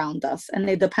constantly around us and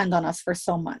they depend on us for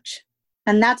so much.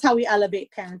 And that's how we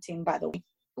elevate parenting, by the way.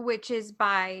 Which is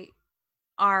by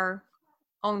our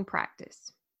own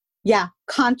practice. Yeah,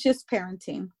 conscious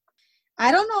parenting.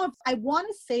 I don't know if I want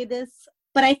to say this,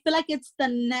 but I feel like it's the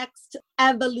next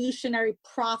evolutionary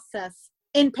process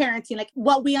in parenting, like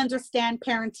what we understand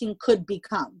parenting could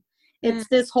become. It's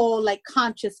this whole like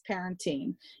conscious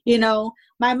parenting. You know,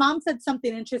 my mom said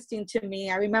something interesting to me.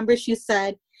 I remember she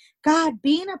said, God,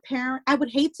 being a parent, I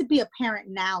would hate to be a parent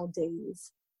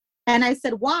nowadays. And I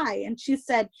said, why? And she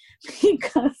said,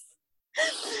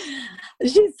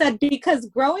 because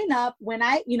growing up, when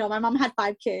my mom had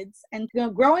 5 kids, and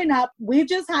growing up, we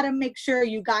just had to make sure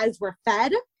you guys were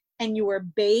fed and you were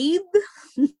bathed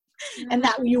and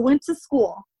that you went to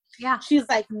school. Yeah. She's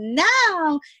like,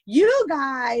 now you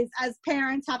guys as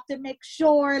parents have to make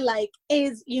sure, like,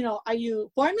 are you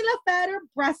formula fed or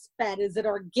breastfed? Is it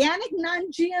organic,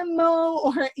 non-GMO,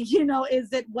 or, is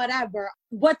it whatever?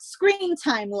 What's screen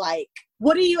time like?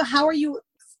 How are you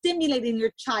stimulating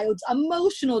your child's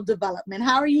emotional development?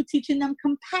 How are you teaching them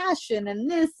compassion and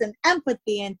this and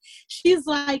empathy? And she's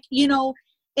like,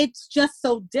 it's just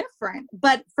so different.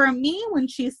 But for me, when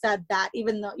she said that,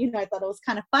 even though, I thought it was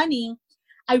kind of funny,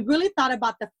 I really thought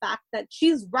about the fact that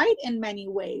she's right in many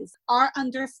ways. Our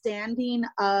understanding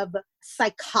of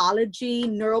psychology,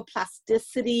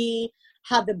 neuroplasticity,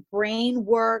 how the brain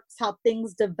works, how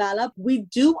things develop, we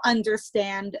do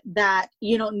understand that,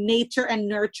 nature and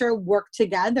nurture work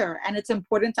together, and it's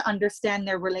important to understand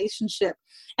their relationship.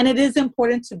 And it is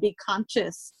important to be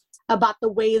conscious about the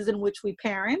ways in which we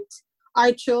parent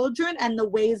our children and the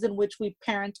ways in which we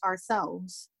parent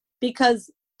ourselves. Because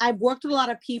I've worked with a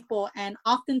lot of people, and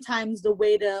oftentimes the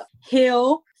way to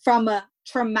heal from a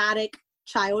traumatic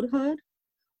childhood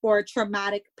or a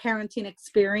traumatic parenting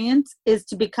experience is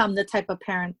to become the type of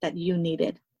parent that you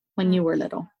needed when you were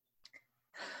little.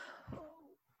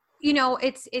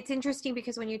 It's interesting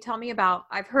because when you tell me about,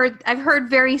 I've heard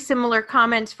very similar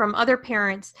comments from other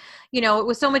parents. It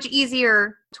was so much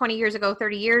easier 20 years ago,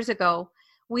 30 years ago.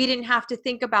 We didn't have to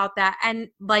think about that. And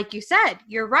like you said,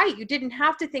 you're right. You didn't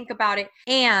have to think about it.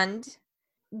 And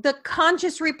the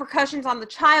conscious repercussions on the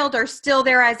child are still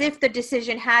there as if the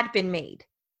decision had been made.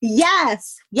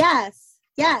 Yes,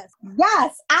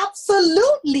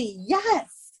 absolutely.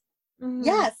 Yes. Mm-hmm.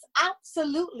 Yes,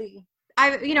 absolutely.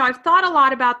 I've thought a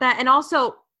lot about that. And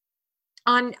also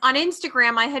on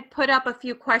Instagram, I had put up a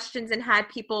few questions and had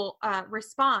people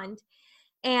respond.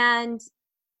 And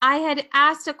I had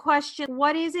asked a question,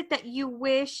 what is it that you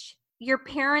wish your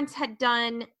parents had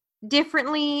done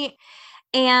differently?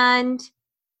 And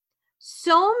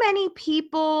so many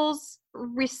people's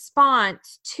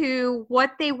response to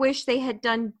what they wish they had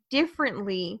done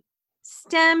differently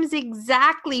stems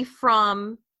exactly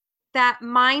from that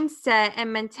mindset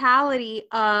and mentality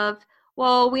of,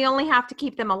 well, we only have to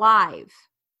keep them alive.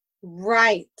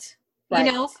 Right.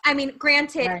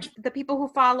 Granted, the people who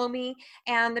follow me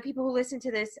and the people who listen to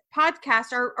this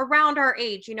podcast are around our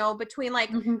age, between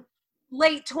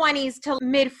late 20s to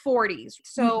mid 40s.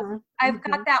 So I've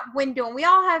got that window, and we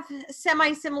all have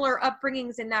semi-similar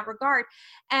upbringings in that regard.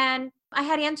 And I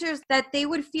had answers that they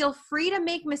would feel free to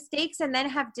make mistakes and then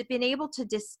have been able to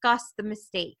discuss the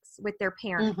mistakes with their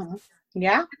parents.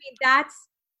 Yeah. That's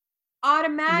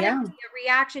automatically a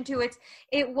reaction to it.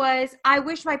 It was, I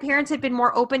wish my parents had been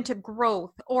more open to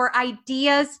growth or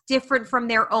ideas different from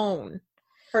their own.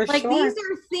 For like sure. These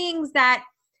are things that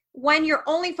when you're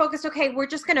only focused, okay, we're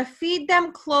just going to feed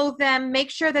them, clothe them, make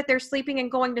sure that they're sleeping and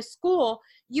going to school,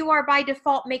 you are by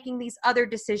default making these other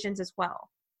decisions as well.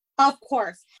 Of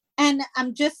course. And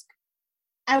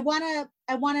I want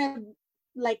to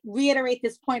like reiterate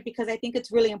this point because I think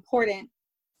it's really important.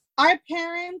 Our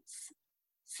parents,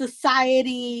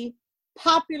 society,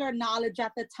 popular knowledge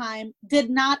at the time did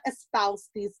not espouse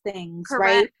these things,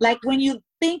 Correct. Right? Like when you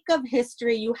think of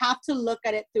history, you have to look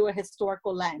at it through a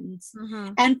historical lens.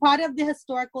 Mm-hmm. And part of the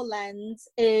historical lens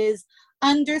is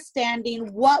understanding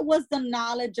what was the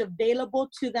knowledge available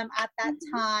to them at that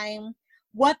time.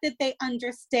 What did they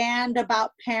understand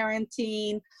about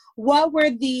parenting? What were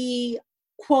the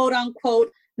quote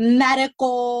unquote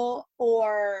medical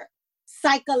or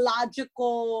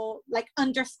psychological like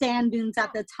understandings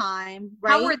at the time,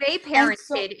 right? How were they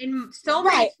parented? In so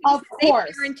many cases, of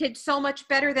course, they parented so much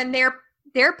better than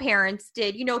their parents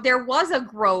did. You know, there was a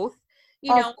growth.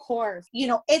 Of course.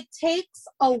 It takes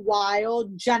a while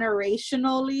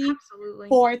generationally Absolutely.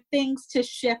 for things to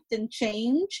shift and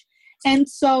change. And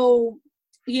so,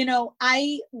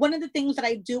 one of the things that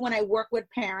I do when I work with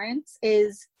parents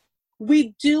is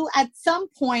we do at some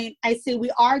point, I say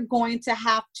we are going to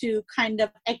have to kind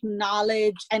of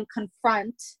acknowledge and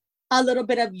confront a little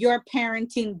bit of your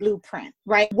parenting blueprint,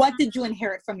 right? What did you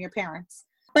inherit from your parents?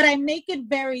 But I make it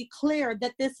very clear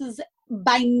that this is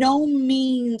by no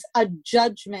means a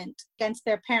judgment against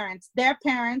their parents. Their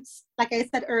parents, like I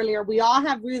said earlier, we all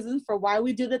have reasons for why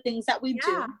we do the things that we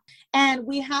do. And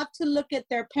we have to look at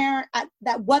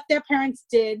what their parents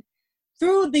did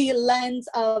through the lens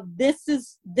of this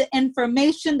is the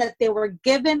information that they were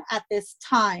given at this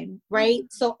time, right? Mm-hmm.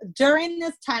 So during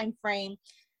this time frame,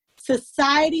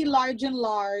 society large and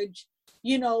large,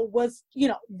 was,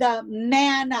 the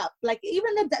man up, like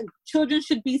even the children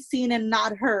should be seen and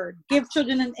not heard. Give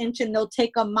children an inch and they'll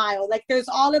take a mile. Like there's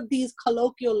all of these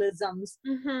colloquialisms,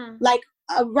 like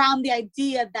around the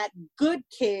idea that good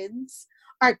kids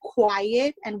are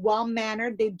quiet and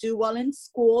well-mannered. They do well in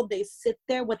school. They sit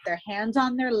there with their hands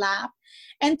on their lap.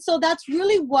 And so that's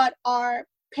really what our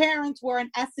parents were in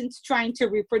essence trying to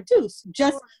reproduce.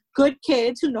 Just good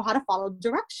kids who know how to follow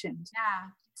directions.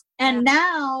 And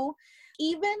now,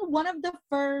 even one of the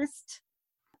first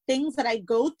things that I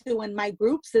go through in my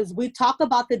groups is we talk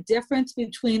about the difference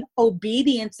between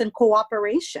obedience and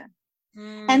cooperation.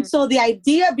 And so the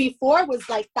idea before was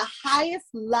like the highest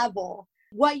level.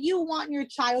 What you want your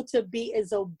child to be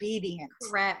is obedient.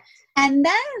 Correct. And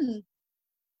then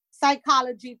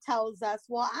psychology tells us,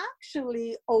 well,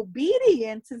 actually,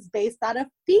 obedience is based out of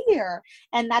fear.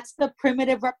 And that's the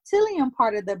primitive reptilian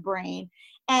part of the brain.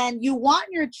 And you want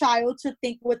your child to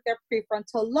think with their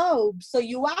prefrontal lobe. So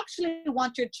you actually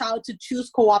want your child to choose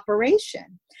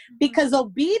cooperation, because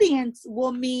obedience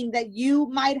will mean that you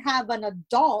might have an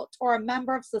adult or a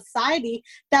member of society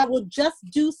that will just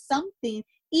do something,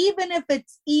 even if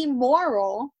it's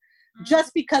immoral,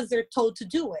 just because they're told to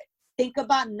do it. Think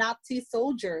about Nazi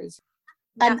soldiers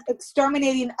and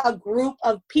exterminating a group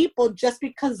of people just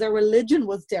because their religion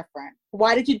was different.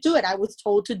 Why did you do it? I was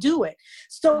told to do it.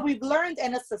 So we've learned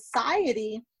in a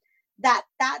society that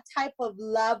type of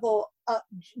level of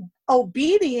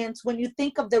obedience, when you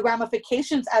think of the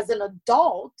ramifications as an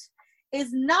adult,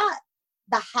 is not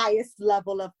the highest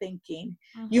level of thinking.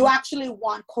 You actually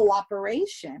want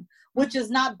cooperation, which is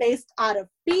not based out of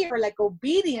fear like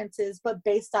obedience is, but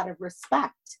based out of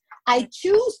respect. I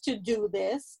choose to do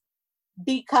this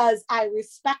because I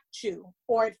respect you,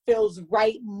 or it feels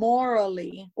right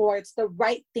morally, or it's the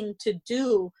right thing to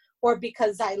do, or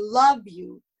because I love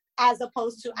you, as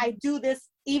opposed to I do this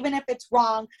even if it's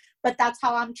wrong, but that's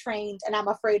how I'm trained and I'm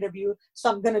afraid of you, so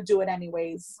I'm going to do it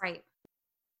anyways. Right.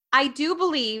 I do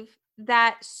believe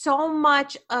that so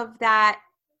much of that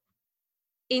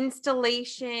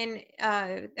installation,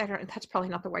 I don't know, that's probably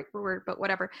not the right word, but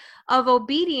whatever, of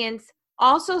obedience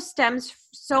also stems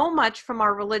so much from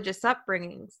our religious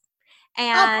upbringings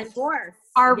and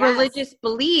our religious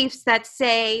beliefs that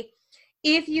say,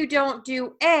 if you don't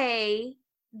do A,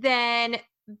 then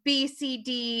B, C,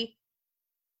 D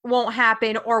won't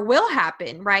happen or will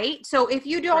happen, right? So if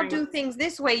you don't do things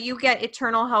this way, you get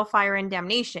eternal hellfire and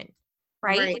damnation,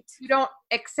 right? If you don't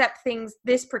accept things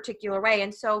this particular way.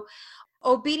 And so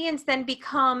obedience then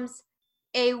becomes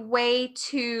a way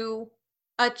to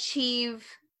achieve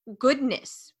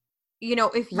goodness.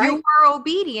 If you are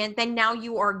obedient, then now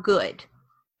you are good.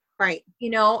 Right.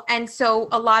 And so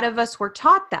a lot of us were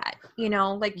taught that,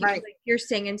 like you're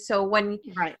saying. And so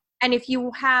and if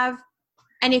you have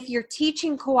And if you're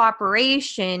teaching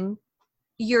cooperation,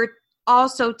 you're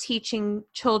also teaching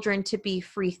children to be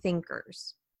free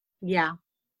thinkers. Yeah.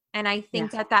 And I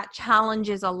think that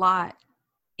challenges a lot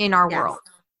in our world.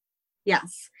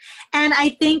 Yes. And I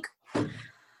think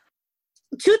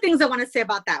two things I want to say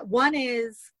about that. One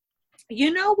is,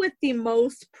 with the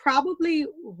most probably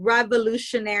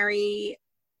revolutionary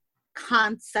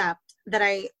concept that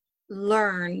I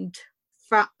learned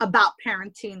about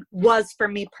parenting was, for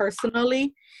me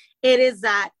personally, it is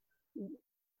that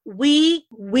we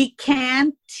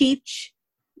can teach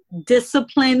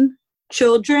discipline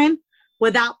children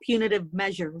without punitive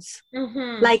measures.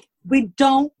 Mm-hmm. Like, we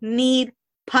don't need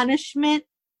punishment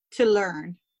to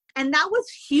learn. And that was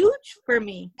huge for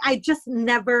me. I just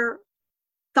never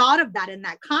thought of that in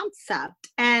that concept.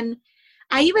 And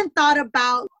I even thought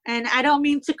about, and I don't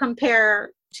mean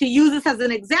to use this as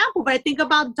an example, but I think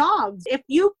about dogs. If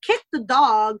you kick the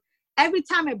dog every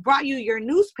time it brought you your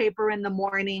newspaper in the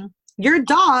morning, your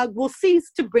dog will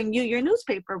cease to bring you your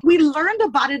newspaper. We learned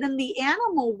about it in the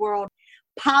animal world.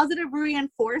 Positive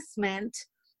reinforcement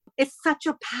is such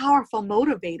a powerful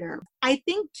motivator. I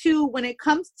think too, when it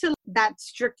comes to that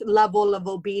strict level of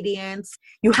obedience,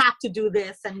 you have to do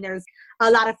this, and there's a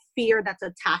lot of fear that's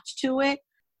attached to it.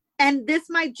 And this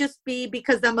might just be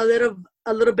because I'm a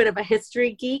little bit of a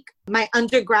history geek. My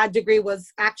undergrad degree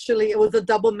was a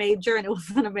double major, and it was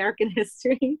in American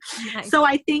history. Nice. So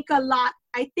I think a lot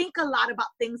about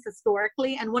things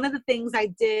historically. And one of the things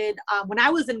I did when I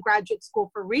was in graduate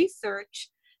school for research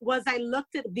was I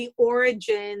looked at the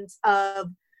origins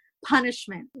of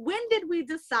punishment. When did we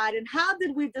decide, and how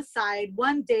did we decide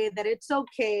one day that it's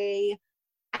okay?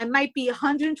 I might be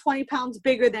 120 pounds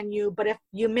bigger than you, but if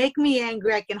you make me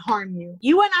angry, I can harm you.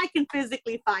 You and I can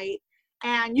physically fight,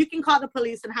 and you can call the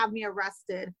police and have me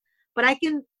arrested. But I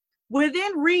can,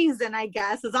 within reason, I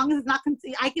guess, as long as it's not,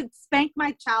 I can spank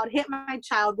my child, hit my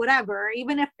child, whatever,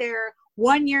 even if they're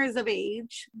 1 year of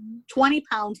age, 20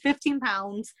 pounds, 15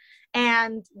 pounds,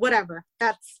 and whatever.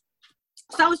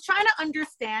 So I was trying to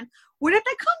understand, where did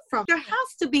that come from? There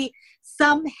has to be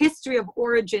some history of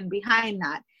origin behind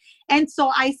that. And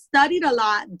so I studied a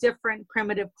lot different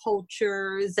primitive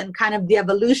cultures and kind of the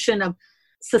evolution of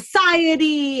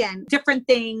society and different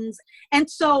things. And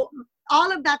so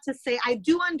all of that to say, I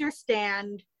do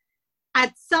understand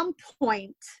at some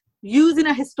point, using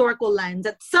a historical lens,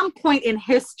 at some point in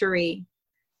history,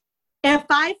 if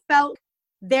I felt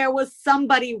there was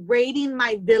somebody raiding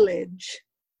my village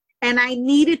and I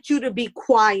needed you to be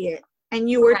quiet and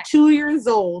you were 2 years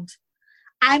old,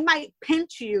 I might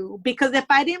pinch you, because if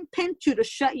I didn't pinch you to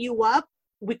shut you up,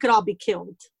 we could all be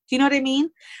killed. Do you know what I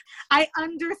mean? I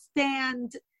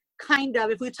understand kind of,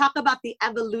 if we talk about the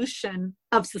evolution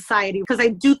of society, because I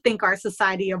do think our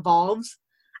society evolves.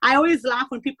 I always laugh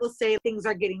when people say things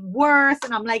are getting worse.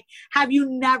 And I'm like, have you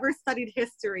never studied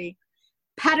history?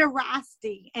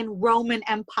 Pederasty in Roman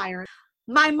Empire.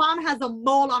 My mom has a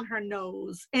mole on her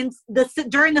nose. And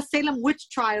during the Salem witch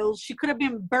trials, she could have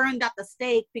been burned at the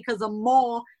stake because a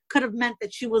mole could have meant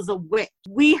that she was a witch.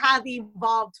 We have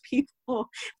evolved people.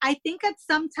 I think at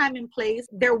some time and place,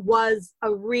 there was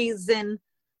a reason.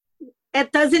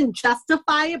 It doesn't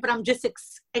justify it, but I'm just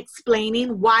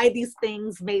explaining why these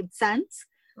things made sense.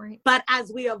 Right. But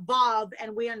as we evolve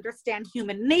and we understand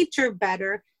human nature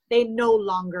better, they no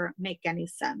longer make any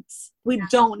sense. We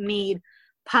don't need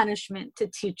punishment to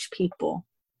teach people.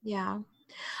 Yeah.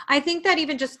 I think that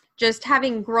even just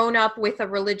having grown up with a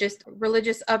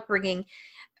religious upbringing,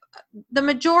 the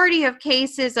majority of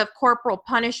cases of corporal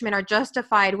punishment are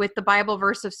justified with the Bible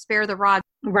verse of spare the rod.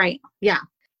 Right. Yeah.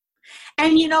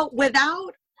 And,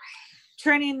 without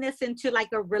turning this into like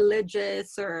a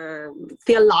religious or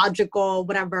theological,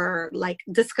 whatever, like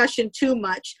discussion too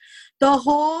much, the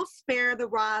whole spare the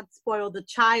rod, spoil the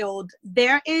child,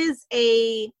 there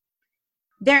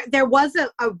was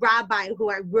a rabbi who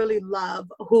I really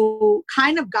love, who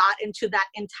kind of got into that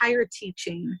entire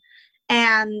teaching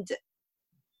and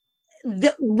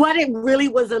what it really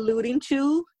was alluding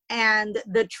to and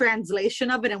the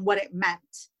translation of it and what it meant.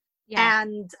 Yeah.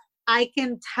 And I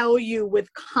can tell you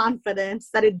with confidence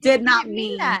that it did not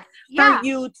mean for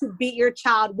you to beat your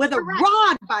child with a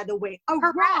rod, by the way,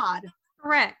 rod.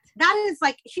 Correct. That is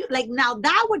like now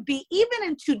that would be, even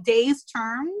in today's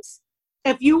terms,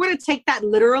 if you were to take that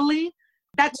literally,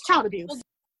 that's child abuse.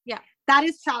 Yeah. That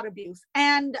is child abuse.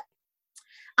 And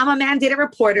I'm a mandated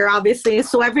reporter, obviously.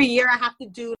 So every year I have to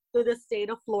do through the state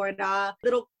of Florida,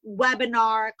 little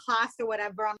webinar, class or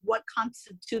whatever on what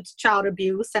constitutes child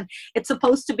abuse. And it's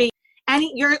supposed to be,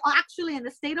 you're actually in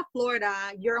the state of Florida,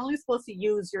 you're only supposed to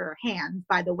use your hand,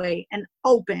 by the way, and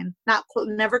open,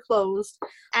 never closed.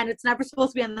 And it's never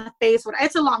supposed to be on the face.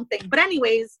 It's a long thing. But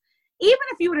anyways, even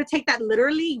if you were to take that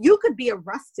literally, you could be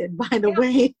arrested, by the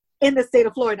way, in the state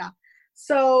of Florida.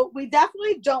 So we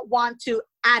definitely don't want to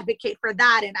advocate for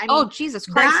that. And I mean, oh, Jesus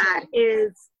Christ.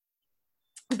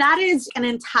 That is an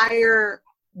entire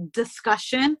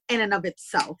discussion in and of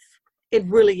itself. It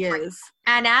really is.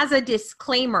 And as a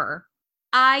disclaimer,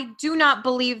 I do not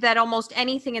believe that almost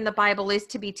anything in the Bible is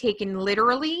to be taken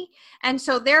literally. And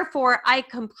so therefore, I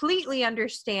completely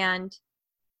understand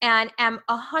and am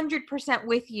 100%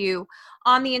 with you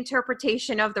on the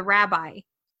interpretation of the rabbi.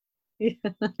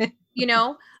 You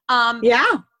know?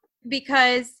 Yeah.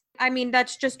 Because, I mean,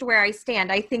 that's just where I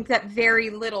stand. I think that very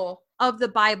little of the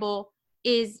Bible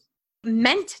is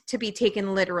meant to be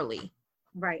taken literally.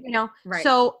 Right. You know? Right.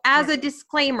 So as a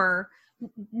disclaimer,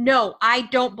 no, I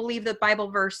don't believe the Bible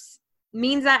verse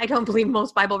means that. I don't believe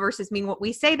most Bible verses mean what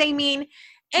we say they mean.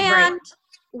 And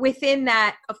within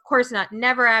that, of course,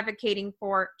 never advocating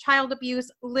for child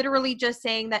abuse, literally just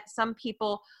saying that some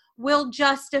people will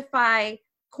justify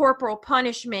corporal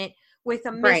punishment with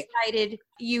a misguided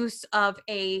use of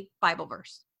a Bible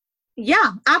verse.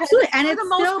 Yeah, absolutely. And for the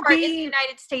most part, in the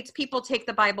United States, people take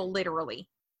the Bible literally.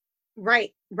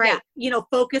 Right. Yeah. You know,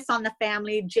 focus on the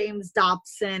family. James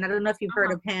Dobson. I don't know if you've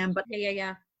heard of him, but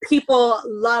yeah. People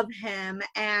love him,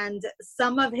 and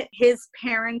some of his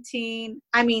parenting.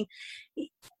 I mean,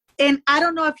 and I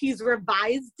don't know if he's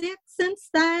revised it since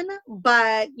then,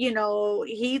 but you know,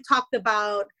 he talked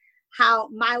about how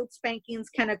mild spankings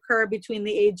can occur between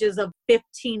the ages of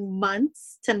 15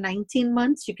 months to 19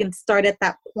 months. You can start at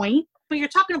that point. But you're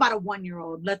talking about a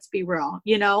 1-year-old, let's be real,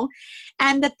 you know?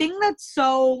 And the thing that's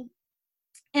so,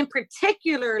 and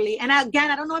particularly, and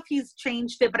again, I don't know if he's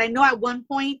changed it, but I know at one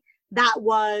point that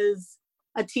was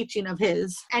a teaching of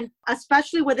his. And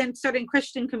especially within certain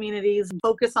Christian communities,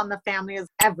 focus on the family is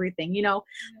everything, you know?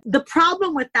 The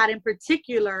problem with that in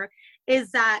particular is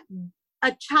that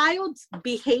a child's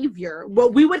behavior,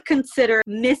 what we would consider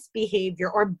misbehavior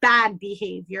or bad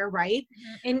behavior, right?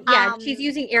 And she's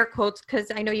using air quotes because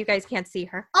I know you guys can't see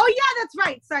her. Oh, yeah, that's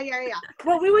right. So, yeah.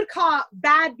 What we would call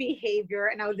bad behavior,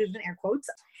 and I would use in air quotes,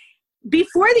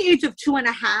 before the age of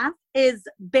 2.5 is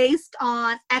based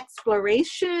on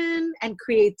exploration and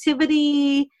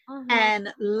creativity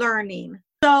and learning.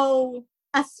 So,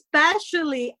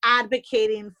 especially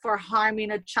advocating for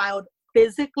harming a child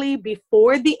physically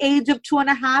before the age of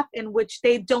 2.5, in which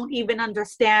they don't even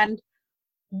understand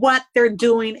what they're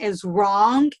doing is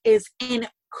wrong, is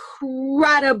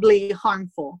incredibly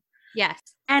harmful. Yes.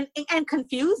 And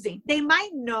confusing. They might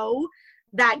know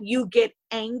that you get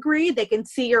angry. They can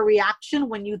see your reaction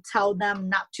when you tell them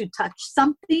not to touch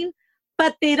something,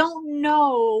 but they don't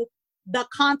know the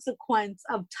consequence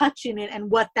of touching it and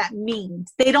what that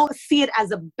means. They don't see it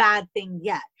as a bad thing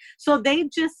yet. So they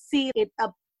just see it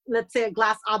let's say a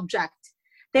glass object.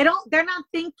 They're not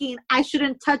thinking I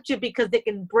shouldn't touch it because it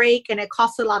can break and it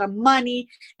costs a lot of money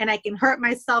and I can hurt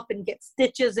myself and get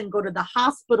stitches and go to the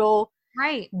hospital.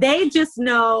 Right. They just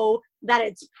know that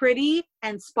it's pretty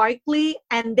and sparkly,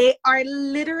 and they are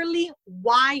literally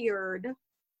wired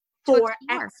for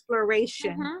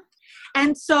exploration.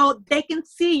 And so they can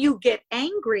see you get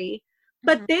angry,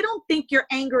 but they don't think your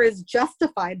anger is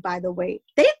justified, by the way.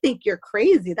 They think you're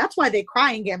crazy. That's why they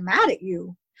cry and get mad at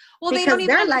you. Well, they don't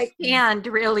even understand,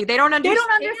 really. They don't understand.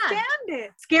 They don't understand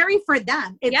it. Scary for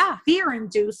them. It's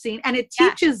fear-inducing, and it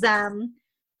teaches them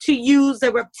to use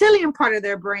the reptilian part of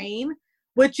their brain,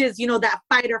 which is, you know, that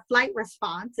fight or flight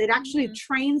response. It actually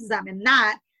trains them in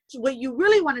that. What you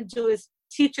really want to do is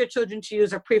teach your children to use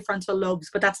their prefrontal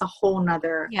lobes, but that's a whole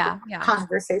nother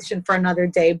conversation for another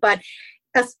day. But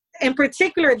in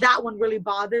particular, that one really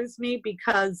bothers me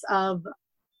because of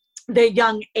the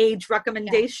young age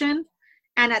recommendation.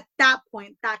 And at that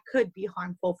point, that could be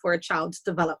harmful for a child's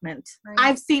development. Right.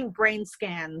 I've seen brain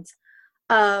scans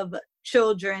of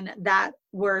children that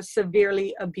were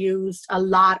severely abused, a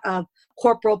lot of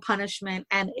corporal punishment,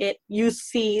 and you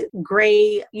see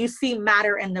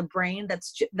matter in the brain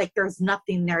that's like there's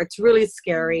nothing there. It's really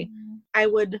scary. I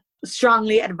would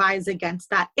strongly advise against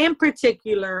that. In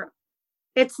particular,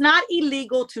 it's not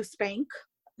illegal to spank.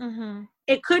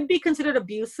 It could be considered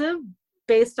abusive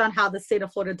based on how the state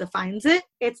of Florida defines it.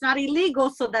 It's not illegal,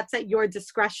 so that's at your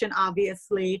discretion,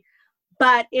 obviously.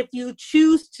 But if you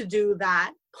choose to do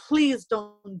that, please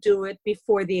don't do it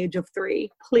before the age of 3.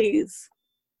 Please.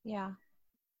 Yeah.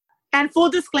 And full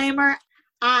disclaimer,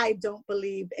 I don't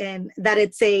believe in that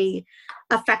it's a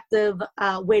effective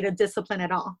way to discipline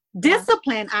at all.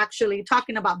 Discipline, actually,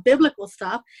 talking about biblical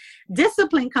stuff,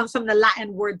 discipline comes from the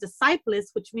Latin word disciplus,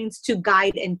 which means to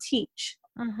guide and teach.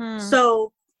 Mm-hmm.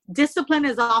 So discipline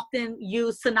is often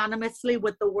used synonymously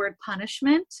with the word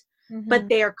punishment, but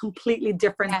they are completely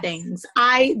different things.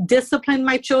 I discipline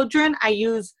my children. I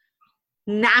use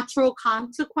natural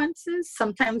consequences.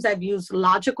 Sometimes I've used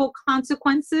logical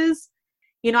consequences.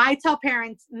 You know, I tell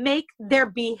parents, make their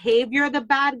behavior the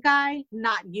bad guy,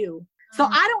 not you. So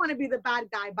I don't want to be the bad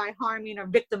guy by harming or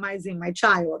victimizing my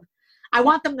child. I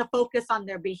want them to focus on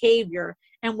their behavior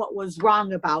and what was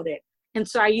wrong about it. And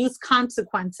so I use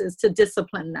consequences to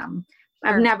discipline them.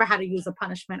 I've never had to use a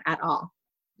punishment at all.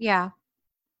 Yeah.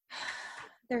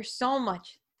 There's so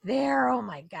much there. Oh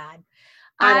my God.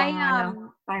 I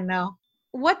know.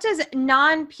 What does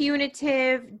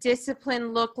non-punitive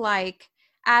discipline look like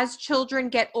as children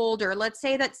get older? Let's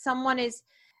say that someone is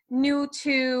new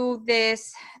to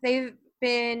this. They've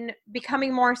been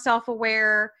becoming more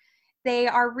self-aware. They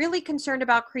are really concerned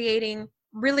about creating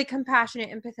really compassionate,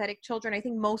 empathetic children. I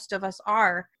think most of us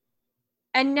are.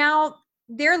 And now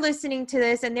they're listening to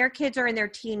this and their kids are in their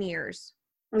teen years.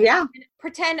 Yeah.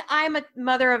 Pretend I'm a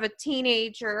mother of a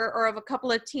teenager or of a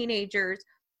couple of teenagers.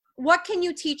 What can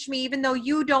you teach me, even though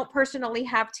you don't personally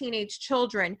have teenage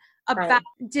children, about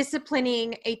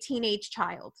disciplining a teenage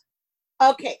child?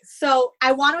 Okay, so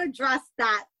I want to address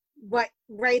that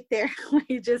right there, what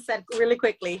you just said really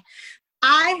quickly.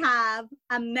 I have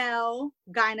a male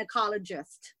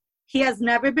gynecologist. He has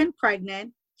never been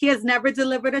pregnant. He has never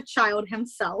delivered a child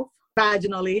himself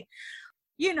vaginally,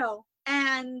 you know,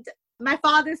 and my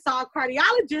father saw a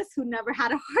cardiologist who never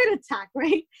had a heart attack,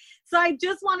 right? So I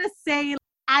just want to say,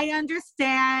 I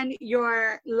understand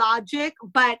your logic,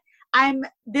 but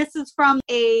this is from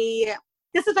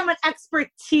an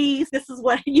expertise. This is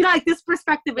what, you know, like this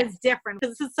perspective is different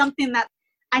because this is something that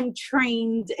I'm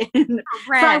trained in.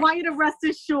 Correct. So I want you to rest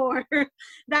assured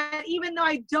that even though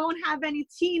I don't have any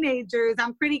teenagers,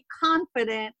 I'm pretty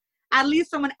confident, at least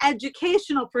from an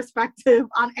educational perspective,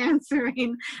 on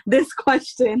answering this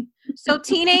question. So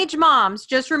teenage moms,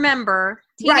 just remember,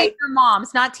 teenager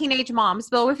moms, not teenage moms.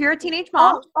 So if you're a teenage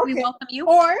mom, we welcome you.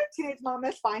 Or teenage mom,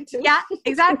 that's fine too. Yeah,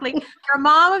 exactly. You're a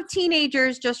mom of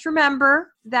teenagers, just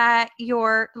remember that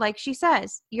like she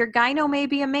says, your gyno may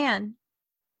be a man,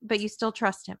 but you still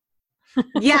trust him.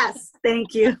 Yes,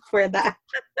 thank you for that.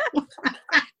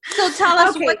 So tell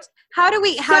us how do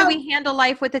we handle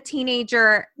life with a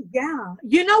teenager? Yeah.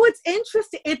 You know, it's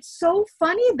interesting. It's so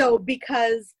funny though,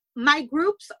 because my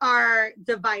groups are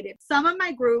divided. Some of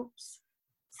my groups,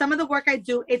 some of the work I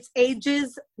do, it's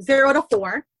ages 0 to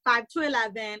 4, 5 to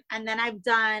 11. And then I've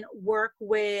done work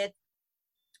with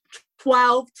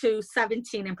 12 to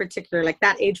 17 in particular, like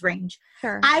that age range.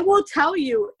 Sure. I will tell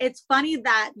you, it's funny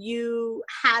that you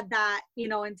had that, you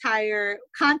know, entire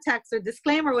context or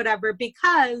disclaimer or whatever,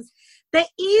 because the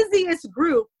easiest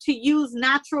group to use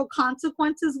natural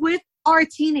consequences with are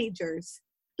teenagers.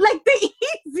 Like the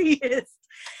easiest.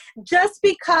 Just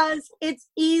because it's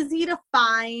easy to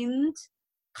find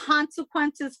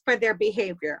consequences for their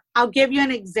behavior. I'll give you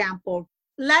an example.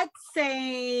 Let's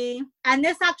say, and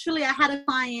this actually, I had a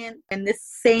client and this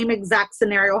same exact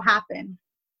scenario happened.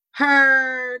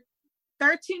 Her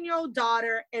 13-year-old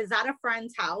daughter is at a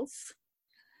friend's house.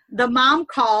 The mom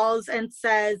calls and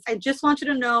says, I just want you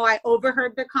to know I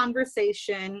overheard the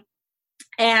conversation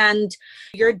and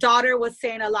your daughter was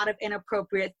saying a lot of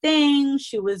inappropriate things.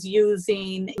 She was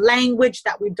using language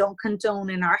that we don't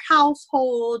condone in our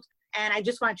household. And I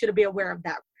just want you to be aware of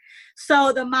that.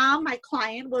 So the mom, my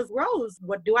client, was, Rose,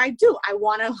 what do? I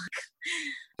want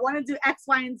to do X,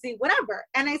 Y, and Z, whatever.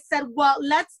 And I said, well,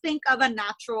 let's think of a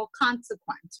natural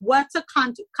consequence. What's a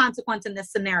consequence in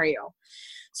this scenario?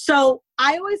 So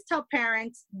I always tell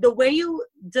parents, the way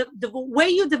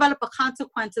you develop a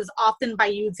consequence is often by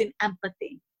using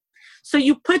empathy. So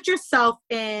you put yourself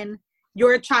in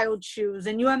your child's shoes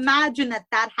and you imagine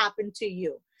that happened to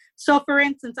you. So for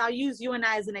instance, I'll use you and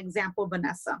I as an example,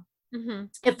 Vanessa. Mm-hmm.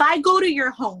 If I go to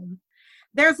your home,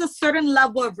 there's a certain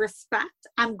level of respect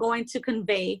I'm going to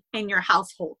convey in your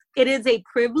household. It is a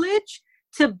privilege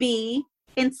to be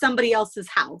in somebody else's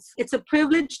house. It's a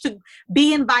privilege to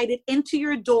be invited into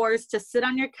your doors, to sit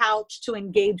on your couch, to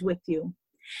engage with you.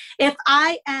 If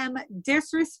I am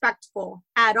disrespectful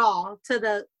at all to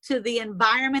the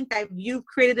environment that you've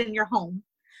created in your home,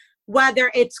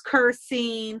 whether it's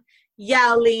cursing,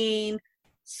 yelling,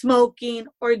 smoking,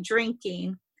 or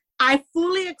drinking, I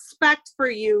fully expect for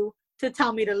you to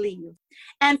tell me to leave.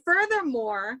 And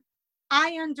furthermore,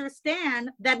 I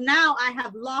understand that now I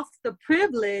have lost the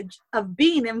privilege of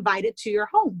being invited to your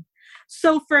home.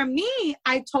 So for me,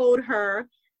 I told her,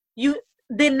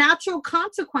 the natural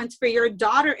consequence for your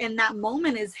daughter in that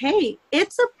moment is, hey,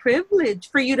 it's a privilege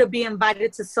for you to be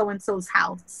invited to so-and-so's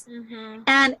house. Mm-hmm.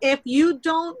 And if you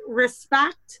don't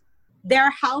respect their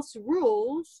house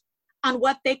rules on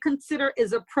what they consider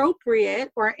is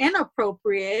appropriate or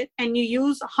inappropriate, and you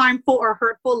use harmful or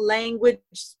hurtful language,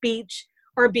 speech,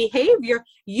 or behavior,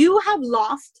 you have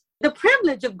lost the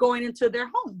privilege of going into their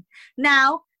home.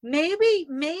 Now, maybe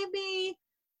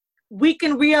we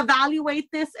can reevaluate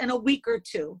this in a week or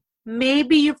two.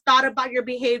 Maybe you've thought about your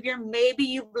behavior. Maybe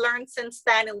you've learned since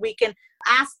then, and we can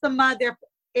ask the mother,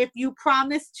 if you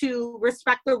promise to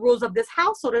respect the rules of this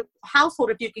household,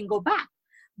 if you can go back.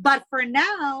 But for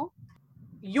now,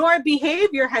 your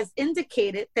behavior has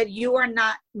indicated that you are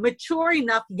not mature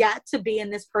enough yet to be in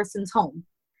this person's home.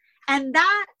 And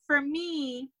that, for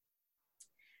me,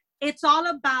 it's all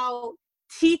about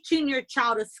teaching your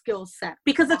child a skill set,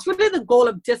 because it's really the goal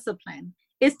of discipline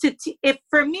is to, if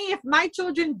my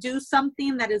children do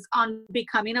something that is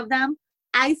unbecoming of them,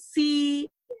 I see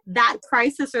that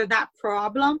crisis or that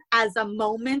problem as a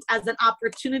moment, as an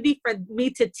opportunity for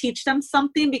me to teach them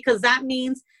something, because that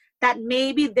means that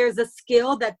maybe there's a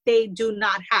skill that they do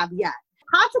not have yet.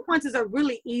 Consequences are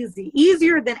really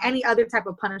easier than any other type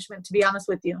of punishment, to be honest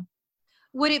with you.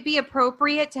 Would it be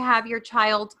appropriate to have your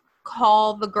child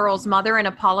call the girl's mother and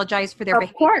apologize for their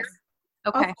behavior? Of course.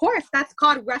 Okay. Of course. That's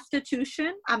called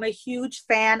restitution. I'm a huge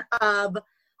fan of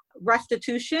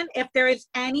restitution. If there is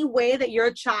any way that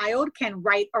your child can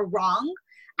right a wrong,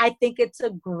 I think it's a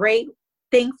great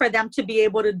thing for them to be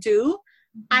able to do.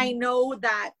 Mm-hmm. I know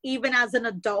that even as an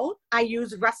adult, I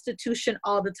use restitution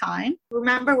all the time.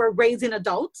 Remember, we're raising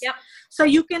adults. Yep. So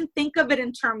you can think of it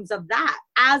in terms of that.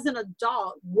 As an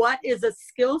adult, what is a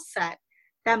skill set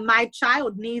that my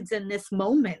child needs in this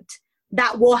moment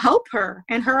that will help her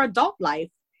in her adult life?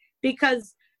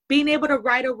 Because being able to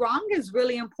right a wrong is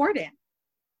really important.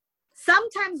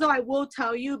 Sometimes, though, I will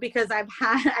tell you, because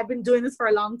I've been doing this for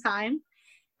a long time,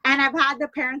 and I've had the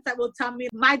parents that will tell me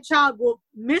my child will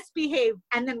misbehave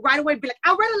and then right away be like,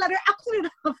 I'll write a letter, I'll clean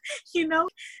it up. You know,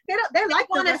 they like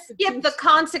want to skip the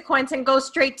consequence and go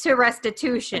straight to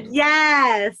restitution.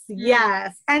 Yes,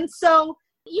 yes. And so,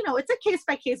 you know, it's a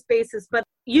case-by-case basis, but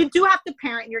you do have to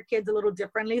parent your kids a little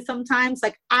differently sometimes.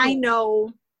 Like, I know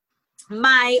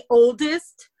my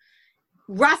oldest,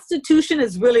 restitution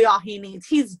is really all he needs.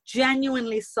 He's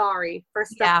genuinely sorry for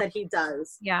stuff that he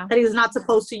does, that he's not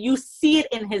supposed to. You see it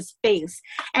in his face.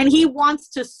 And he wants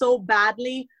to so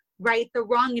badly right the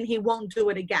wrong, and he won't do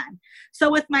it again. So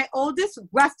with my oldest,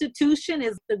 restitution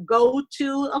is the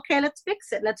go-to, okay, let's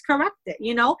fix it. Let's correct it.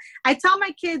 You know, I tell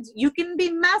my kids, you can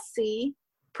be messy,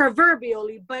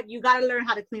 proverbially, but you got to learn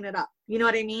how to clean it up. You know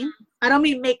what I mean? I don't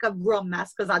mean make a real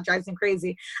mess, because that drives him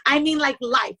crazy. I mean like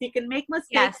life. You can make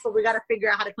mistakes, but we got to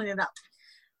figure out how to clean it up.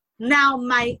 Now,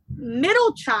 my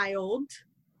middle child,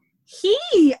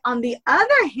 he, on the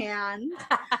other hand,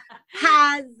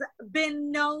 has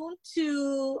been known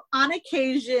to, on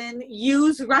occasion,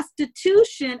 use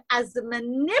restitution as a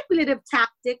manipulative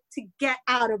tactic to get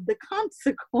out of the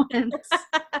consequence.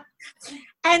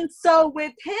 And so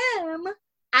with him,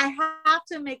 I have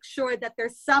to make sure that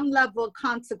there's some level of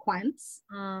consequence.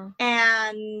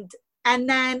 And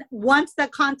then once the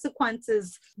consequence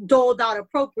is doled out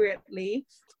appropriately,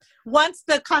 once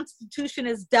the Constitution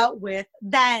is dealt with,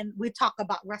 then we talk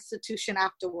about restitution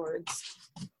afterwards.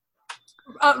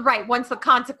 Right. Once the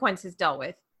consequence is dealt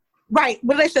with. Right.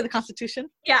 What did I say? The Constitution?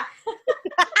 Yeah.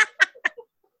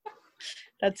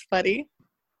 That's funny.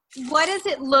 What does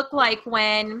it look like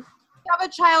when you have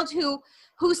a child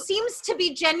who seems to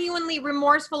be genuinely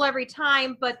remorseful every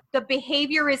time, but the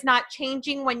behavior is not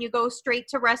changing when you go straight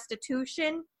to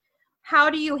restitution?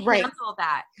 How do you handle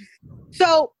that?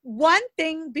 So one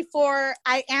thing before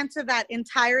I answer that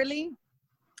entirely,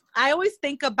 I always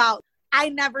think about, I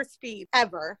never speed,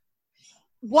 ever.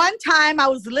 One time I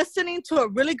was listening to a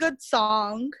really good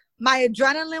song. My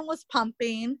adrenaline was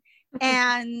pumping,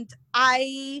 and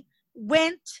I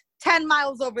went 10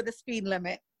 miles over the speed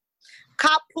limit.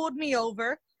 Cop pulled me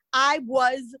over. I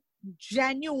was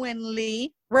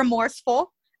genuinely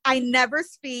remorseful. I never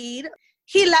speed.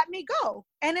 He let me go,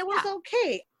 and it was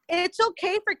okay. It's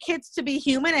okay for kids to be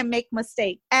human and make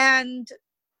mistakes. And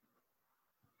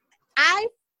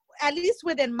at least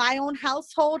within my own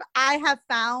household, I have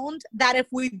found that if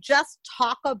we just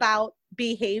talk about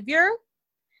behavior,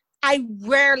 I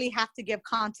rarely have to give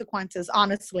consequences,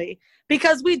 honestly,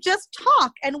 because we just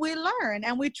talk and we learn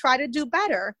and we try to do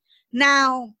better.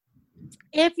 Now,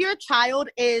 if your child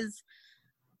is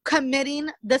committing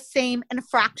the same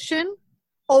infraction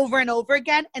over and over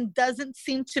again and doesn't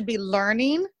seem to be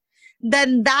learning,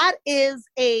 then that is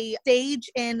a stage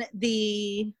in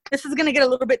this is going to get a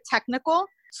little bit technical.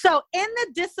 So in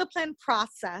the discipline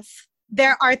process,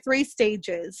 there are 3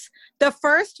 stages. The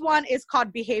first one is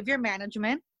called behavior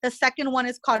management. The second one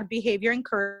is called behavior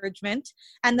encouragement.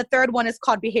 And the third one is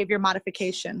called behavior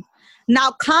modification.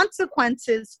 Now,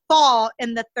 consequences fall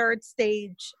in the 3rd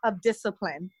stage of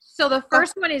discipline. So the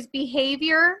first one is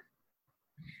behavior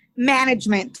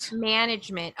management.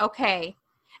 Okay.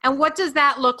 And what does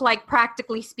that look like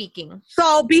practically speaking?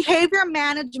 So behavior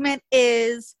management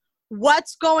is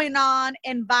what's going on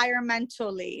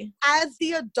environmentally. As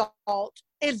the adult,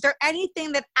 is there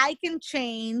anything that I can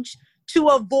change to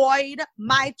avoid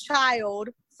my child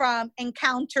from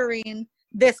encountering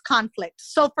this conflict?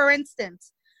 So for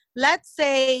instance, let's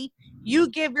say you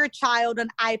give your child an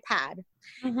iPad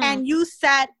and you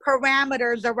set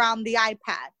parameters around the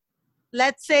iPad.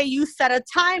 Let's say you set a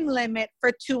time limit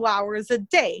for 2 hours a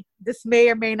day. This may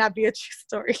or may not be a true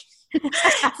story.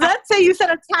 So let's say you set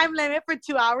a time limit for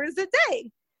 2 hours a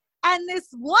day. And this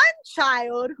one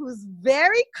child who's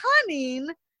very cunning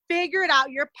figured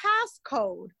out your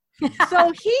passcode.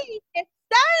 So he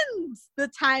extends the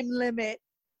time limit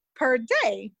per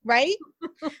day, right?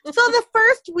 So the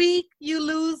first week you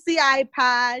lose the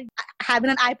iPad.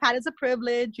 Having an iPad is a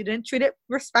privilege. You didn't treat it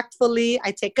respectfully.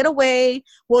 I take it away.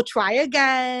 We'll try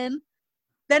again.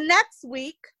 The next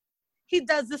week, he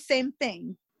does the same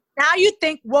thing. Now you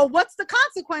think, well, what's the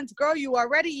consequence, girl? You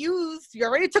already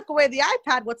took away the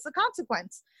iPad. What's the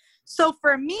consequence? So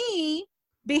for me,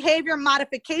 behavior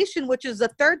modification, which is the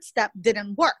 3rd step,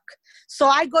 didn't work. So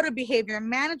I go to behavior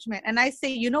management and I say,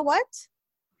 you know what?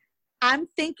 I'm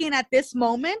thinking at this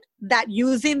moment that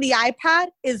using the iPad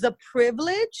is a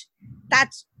privilege that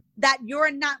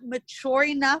you're not mature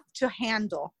enough to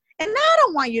handle. And I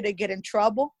don't want you to get in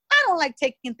trouble. I don't like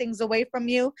taking things away from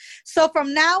you. So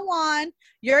from now on,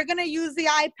 you're going to use the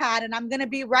iPad and I'm going to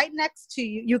be right next to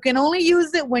you. You can only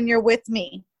use it when you're with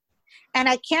me. And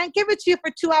I can't give it to you for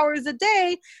 2 hours a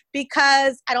day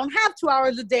because I don't have 2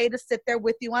 hours a day to sit there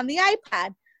with you on the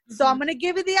iPad. So I'm going to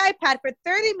give you the iPad for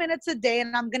 30 minutes a day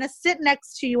and I'm going to sit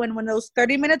next to you. And when those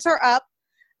 30 minutes are up,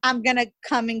 I'm going to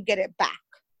come and get it back.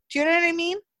 Do you know what I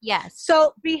mean? Yes.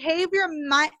 So behavior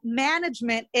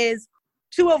management is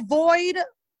to avoid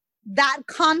that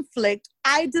conflict.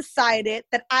 I decided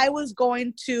that I was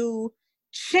going to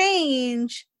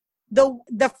change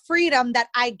the freedom that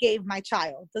I gave my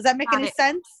child. Does that make any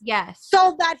sense? Yes.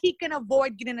 So that he can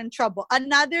avoid getting in trouble.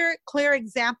 Another clear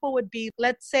example would be,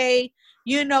 let's say,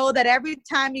 you know that every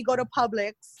time you go to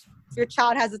Publix, your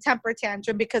child has a temper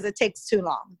tantrum because it takes too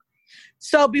long.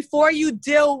 So before you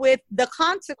deal with the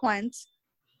consequence,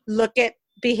 look at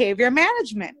behavior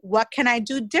management. What can I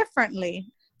do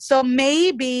differently? So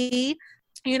maybe,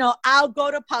 I'll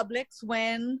go to Publix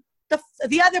when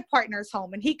the other partner's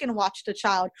home and he can watch the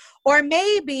child. Or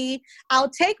maybe I'll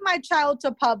take my child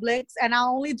to Publix and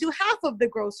I'll only do half of the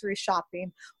grocery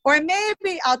shopping. Or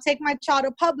maybe I'll take my child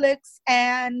to Publix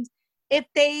and if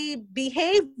they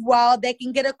behave well, they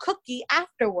can get a cookie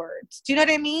afterwards. Do you know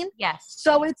what I mean? Yes.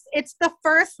 So it's the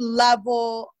first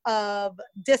level of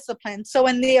discipline. So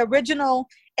in the original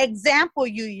example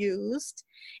you used,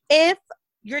 if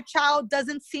your child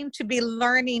doesn't seem to be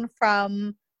learning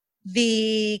from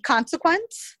the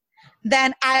consequence,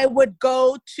 then I would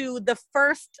go to the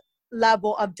first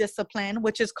level of discipline,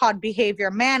 which is called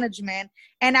behavior management.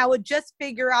 And I would just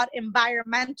figure out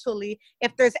environmentally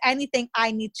if there's anything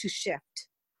I need to shift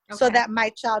so that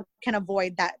my child can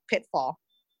avoid that pitfall.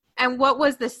 And what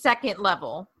was the second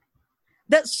level?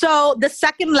 So the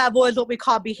second level is what we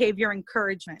call behavior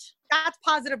encouragement. That's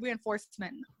positive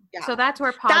reinforcement. Yeah. So that's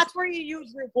where you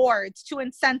use rewards to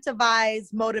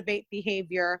incentivize, motivate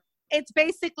behavior. It's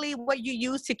basically what you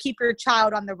use to keep your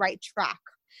child on the right track.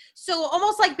 So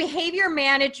almost like behavior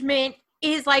management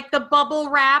is like the bubble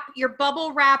wrap. You're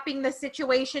bubble wrapping the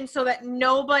situation so that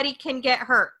nobody can get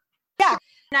hurt. Yeah.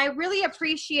 And I really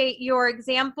appreciate your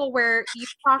example where you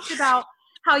talked about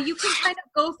how you can kind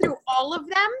of go through all of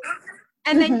them.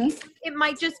 And then it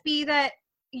might just be that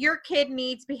your kid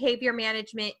needs behavior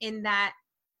management in that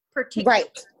particular.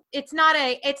 Right. It's not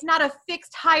a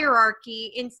fixed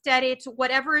hierarchy. Instead, it's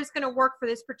whatever is going to work for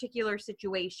this particular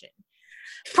situation.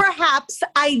 Perhaps,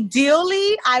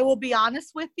 ideally, I will be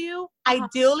honest with you,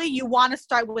 ideally you want to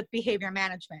start with behavior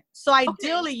management. So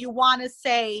ideally you want to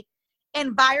say,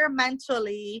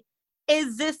 environmentally,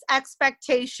 is this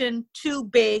expectation too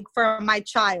big for my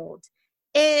child?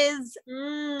 Is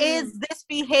this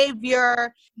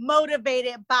behavior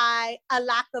motivated by a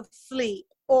lack of sleep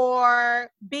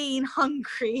or being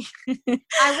hungry.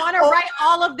 I want to write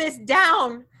all of this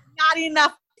down. Not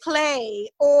enough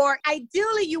play. Or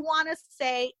ideally, you want to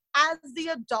say, as the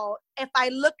adult, if I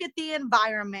look at the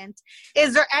environment,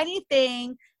 is there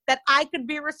anything that I could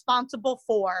be responsible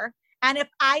for? And if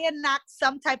I enact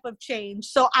some type of change,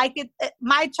 so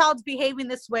my child's behaving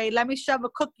this way, let me shove a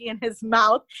cookie in his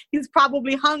mouth. He's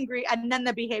probably hungry, and then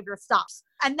the behavior stops.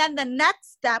 And then the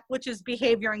next step, which is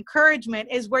behavior encouragement,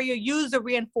 is where you use the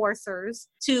reinforcers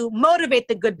to motivate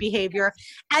the good behavior.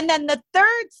 And then the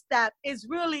third step is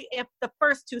really if the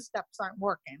first two steps aren't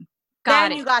working.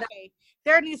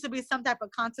 There needs to be some type of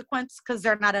consequence because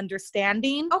they're not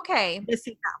understanding. Okay.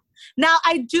 Now,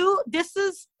 this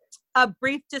is a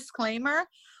brief disclaimer.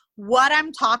 What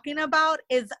I'm talking about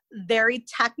is very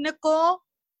technical.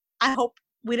 I hope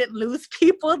we didn't lose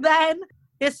people then.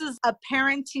 This is a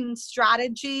parenting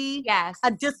strategy, yes, a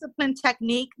discipline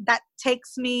technique that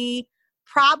takes me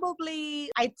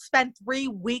I spent 3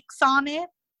 weeks on it.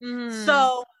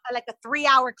 So like a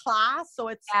 3-hour class. So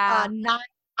it's a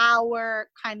 9-hour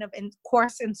kind of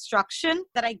course instruction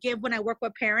that I give when I work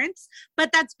with parents.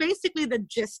 But that's basically the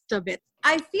gist of it.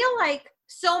 I feel like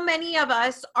so many of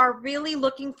us are really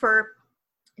looking for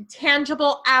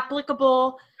tangible,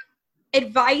 applicable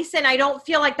advice, and I don't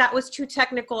feel like that was too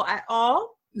technical at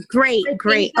all. Great.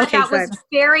 Okay, that was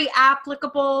very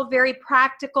applicable, very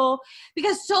practical,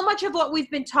 because so much of what we've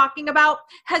been talking about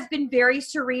has been very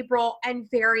cerebral and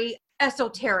very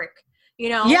esoteric,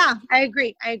 Yeah, I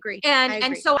agree.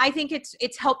 And so I think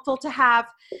it's helpful to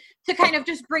kind of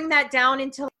just bring that down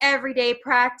into everyday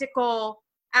practical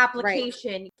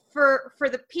application. Right. For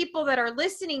the people that are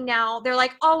listening now, they're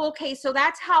like, oh, okay, so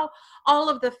that's how all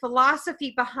of the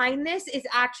philosophy behind this is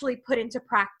actually put into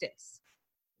practice.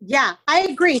 Yeah, I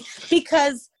agree.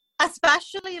 Because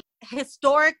especially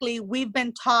historically, we've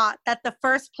been taught that the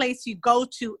first place you go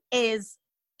to is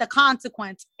the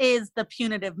consequence, is the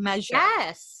punitive measure.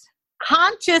 Yes.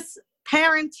 Conscious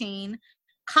parenting,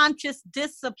 conscious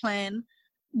discipline,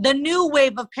 the new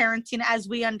wave of parenting as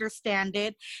we understand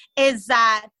it, is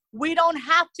that we don't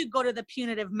have to go to the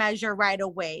punitive measure right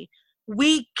away.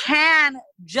 We can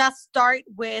just start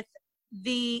with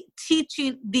the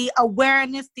teaching, the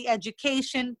awareness, the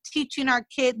education, teaching our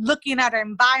kid, looking at our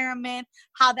environment,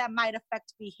 how that might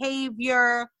affect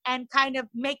behavior, and kind of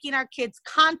making our kids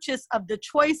conscious of the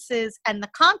choices and the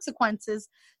consequences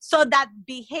so that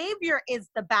behavior is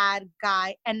the bad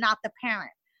guy and not the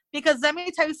parent. Because let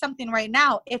me tell you something right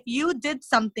now. If you did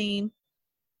something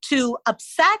to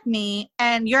upset me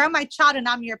and you're my child and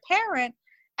I'm your parent,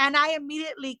 and I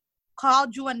immediately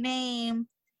called you a name,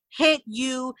 hit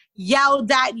you,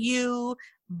 yelled at you,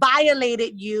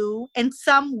 violated you in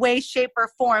some way, shape,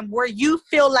 or form where you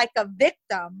feel like a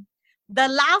victim, the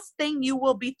last thing you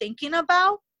will be thinking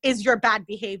about is your bad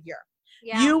behavior.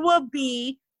 Yeah. You will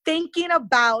be thinking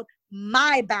about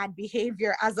my bad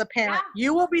behavior as a parent. Yeah.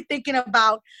 You will be thinking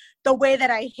about the way that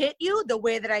I hit you, the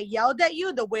way that I yelled at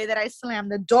you, the way that I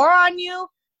slammed the door on you.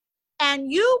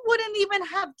 And you wouldn't even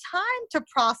have time to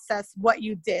process what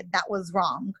you did that was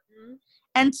wrong. Mm-hmm.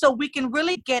 And so we can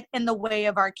really get in the way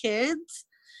of our kids,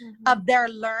 of their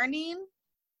learning,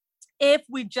 if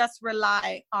we just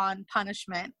rely on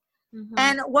punishment. Mm-hmm.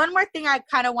 And one more thing I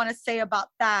kind of want to say about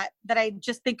that I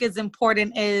just think is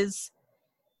important is,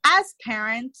 as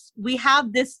parents, we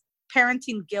have this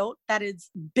parenting guilt that is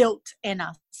built in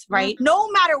us, right? Mm-hmm. No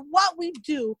matter what we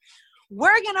do,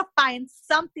 we're going to find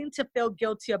something to feel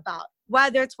guilty about.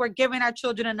 Whether it's we're giving our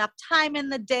children enough time in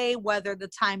the day, whether the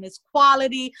time is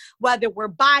quality, whether we're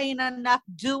buying enough,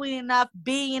 doing enough,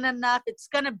 being enough, it's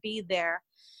going to be there.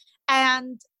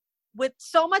 And with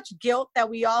so much guilt that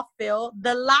we all feel,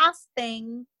 the last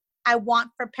thing I want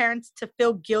for parents to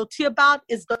feel guilty about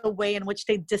is the way in which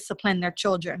they discipline their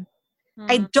children.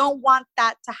 I don't want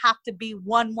that to have to be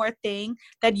one more thing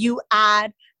that you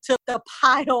add to the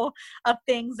pile of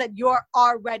things that you're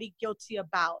already guilty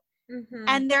about. Mm-hmm.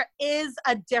 And there is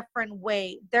a different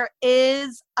way. There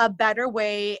is a better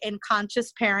way in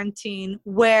conscious parenting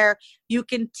where you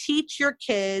can teach your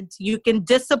kids, you can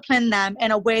discipline them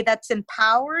in a way that's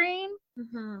empowering,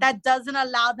 that doesn't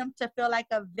allow them to feel like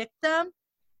a victim,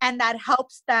 and that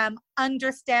helps them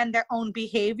understand their own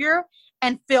behavior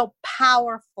and feel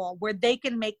powerful, where they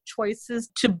can make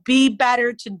choices to be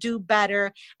better, to do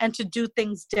better, and to do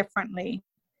things differently.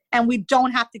 And we don't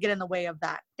have to get in the way of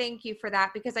that. Thank you for that,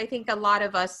 because I think a lot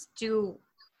of us do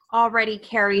already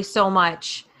carry so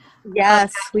much.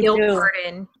 Yes, we do.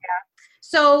 Burden. Yeah.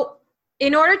 So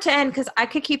in order to end, because I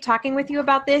could keep talking with you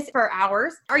about this for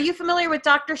hours, are you familiar with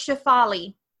Dr.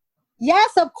 Shefali?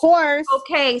 Yes, of course.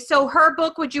 Okay, so her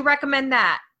book, would you recommend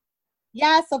that?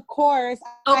 Yes, of course.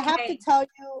 Okay. I have to tell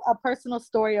you a personal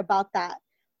story about that.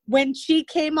 When she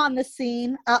came on the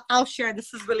scene, I'll share.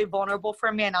 This is really vulnerable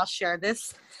for me, and I'll share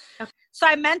this. Okay. So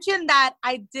I mentioned that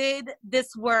I did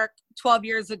this work 12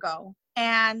 years ago.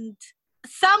 And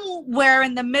somewhere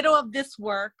in the middle of this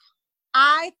work,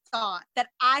 I thought that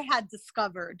I had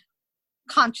discovered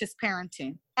conscious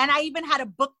parenting. And I even had a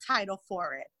book title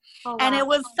for it. Oh, wow. And it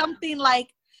was something like,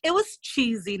 it was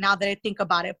cheesy now that I think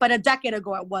about it, but a decade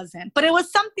ago it wasn't. But it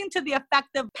was something to the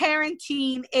effect of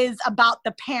parenting is about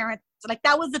the parent. Like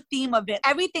that was the theme of it.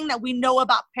 Everything that we know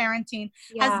about parenting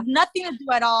has nothing to do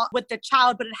at all with the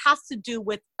child, but it has to do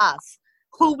with us,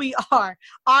 who we are,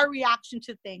 our reaction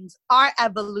to things, our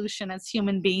evolution as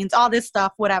human beings, all this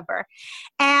stuff, whatever.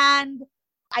 And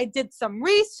I did some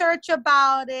research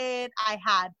about it. I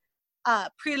had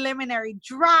a preliminary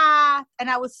draft,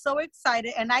 and I was so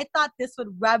excited. And I thought this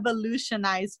would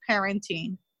revolutionize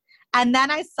parenting. And then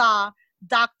I saw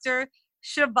Dr.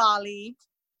 Shefali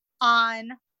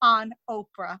on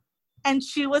Oprah, and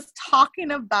she was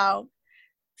talking about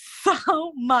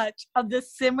so much of the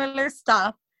similar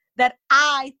stuff that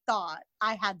I thought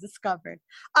I had discovered.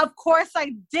 Of course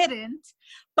I didn't,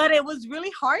 but it was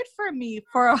really hard for me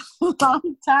for a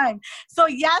long time. So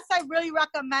yes, I really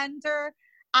recommend her.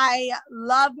 I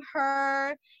love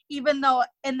her, even though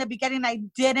in the beginning I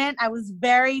didn't. I was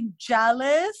very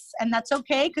jealous, and that's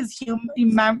okay, because you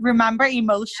remember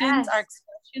emotions are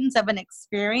expressions of an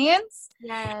experience.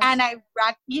 Yes. And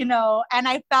and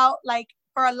I felt like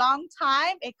for a long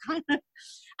time, it kind of,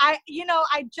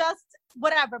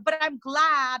 whatever. But I'm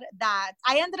glad that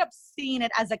I ended up seeing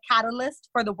it as a catalyst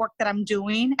for the work that I'm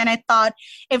doing. And I thought,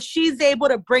 if she's able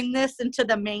to bring this into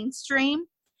the mainstream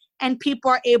and people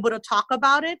are able to talk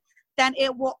about it, then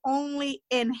it will only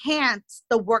enhance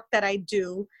the work that I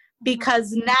do,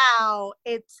 because now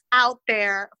it's out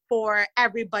there for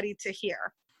everybody to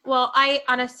hear. Well,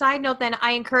 on a side note, then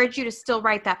I encourage you to still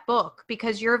write that book,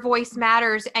 because your voice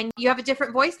matters and you have a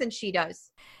different voice than she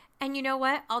does. And you know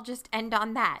what? I'll just end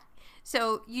on that.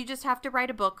 So you just have to write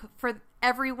a book for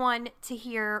everyone to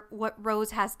hear what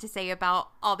Rose has to say about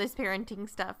all this parenting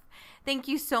stuff. Thank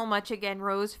you so much again,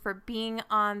 Rose, for being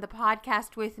on the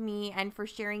podcast with me and for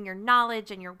sharing your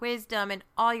knowledge and your wisdom and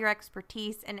all your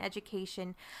expertise and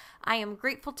education. I am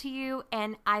grateful to you,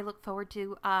 and I look forward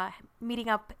to meeting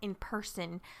up in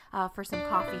person for some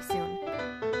coffee soon.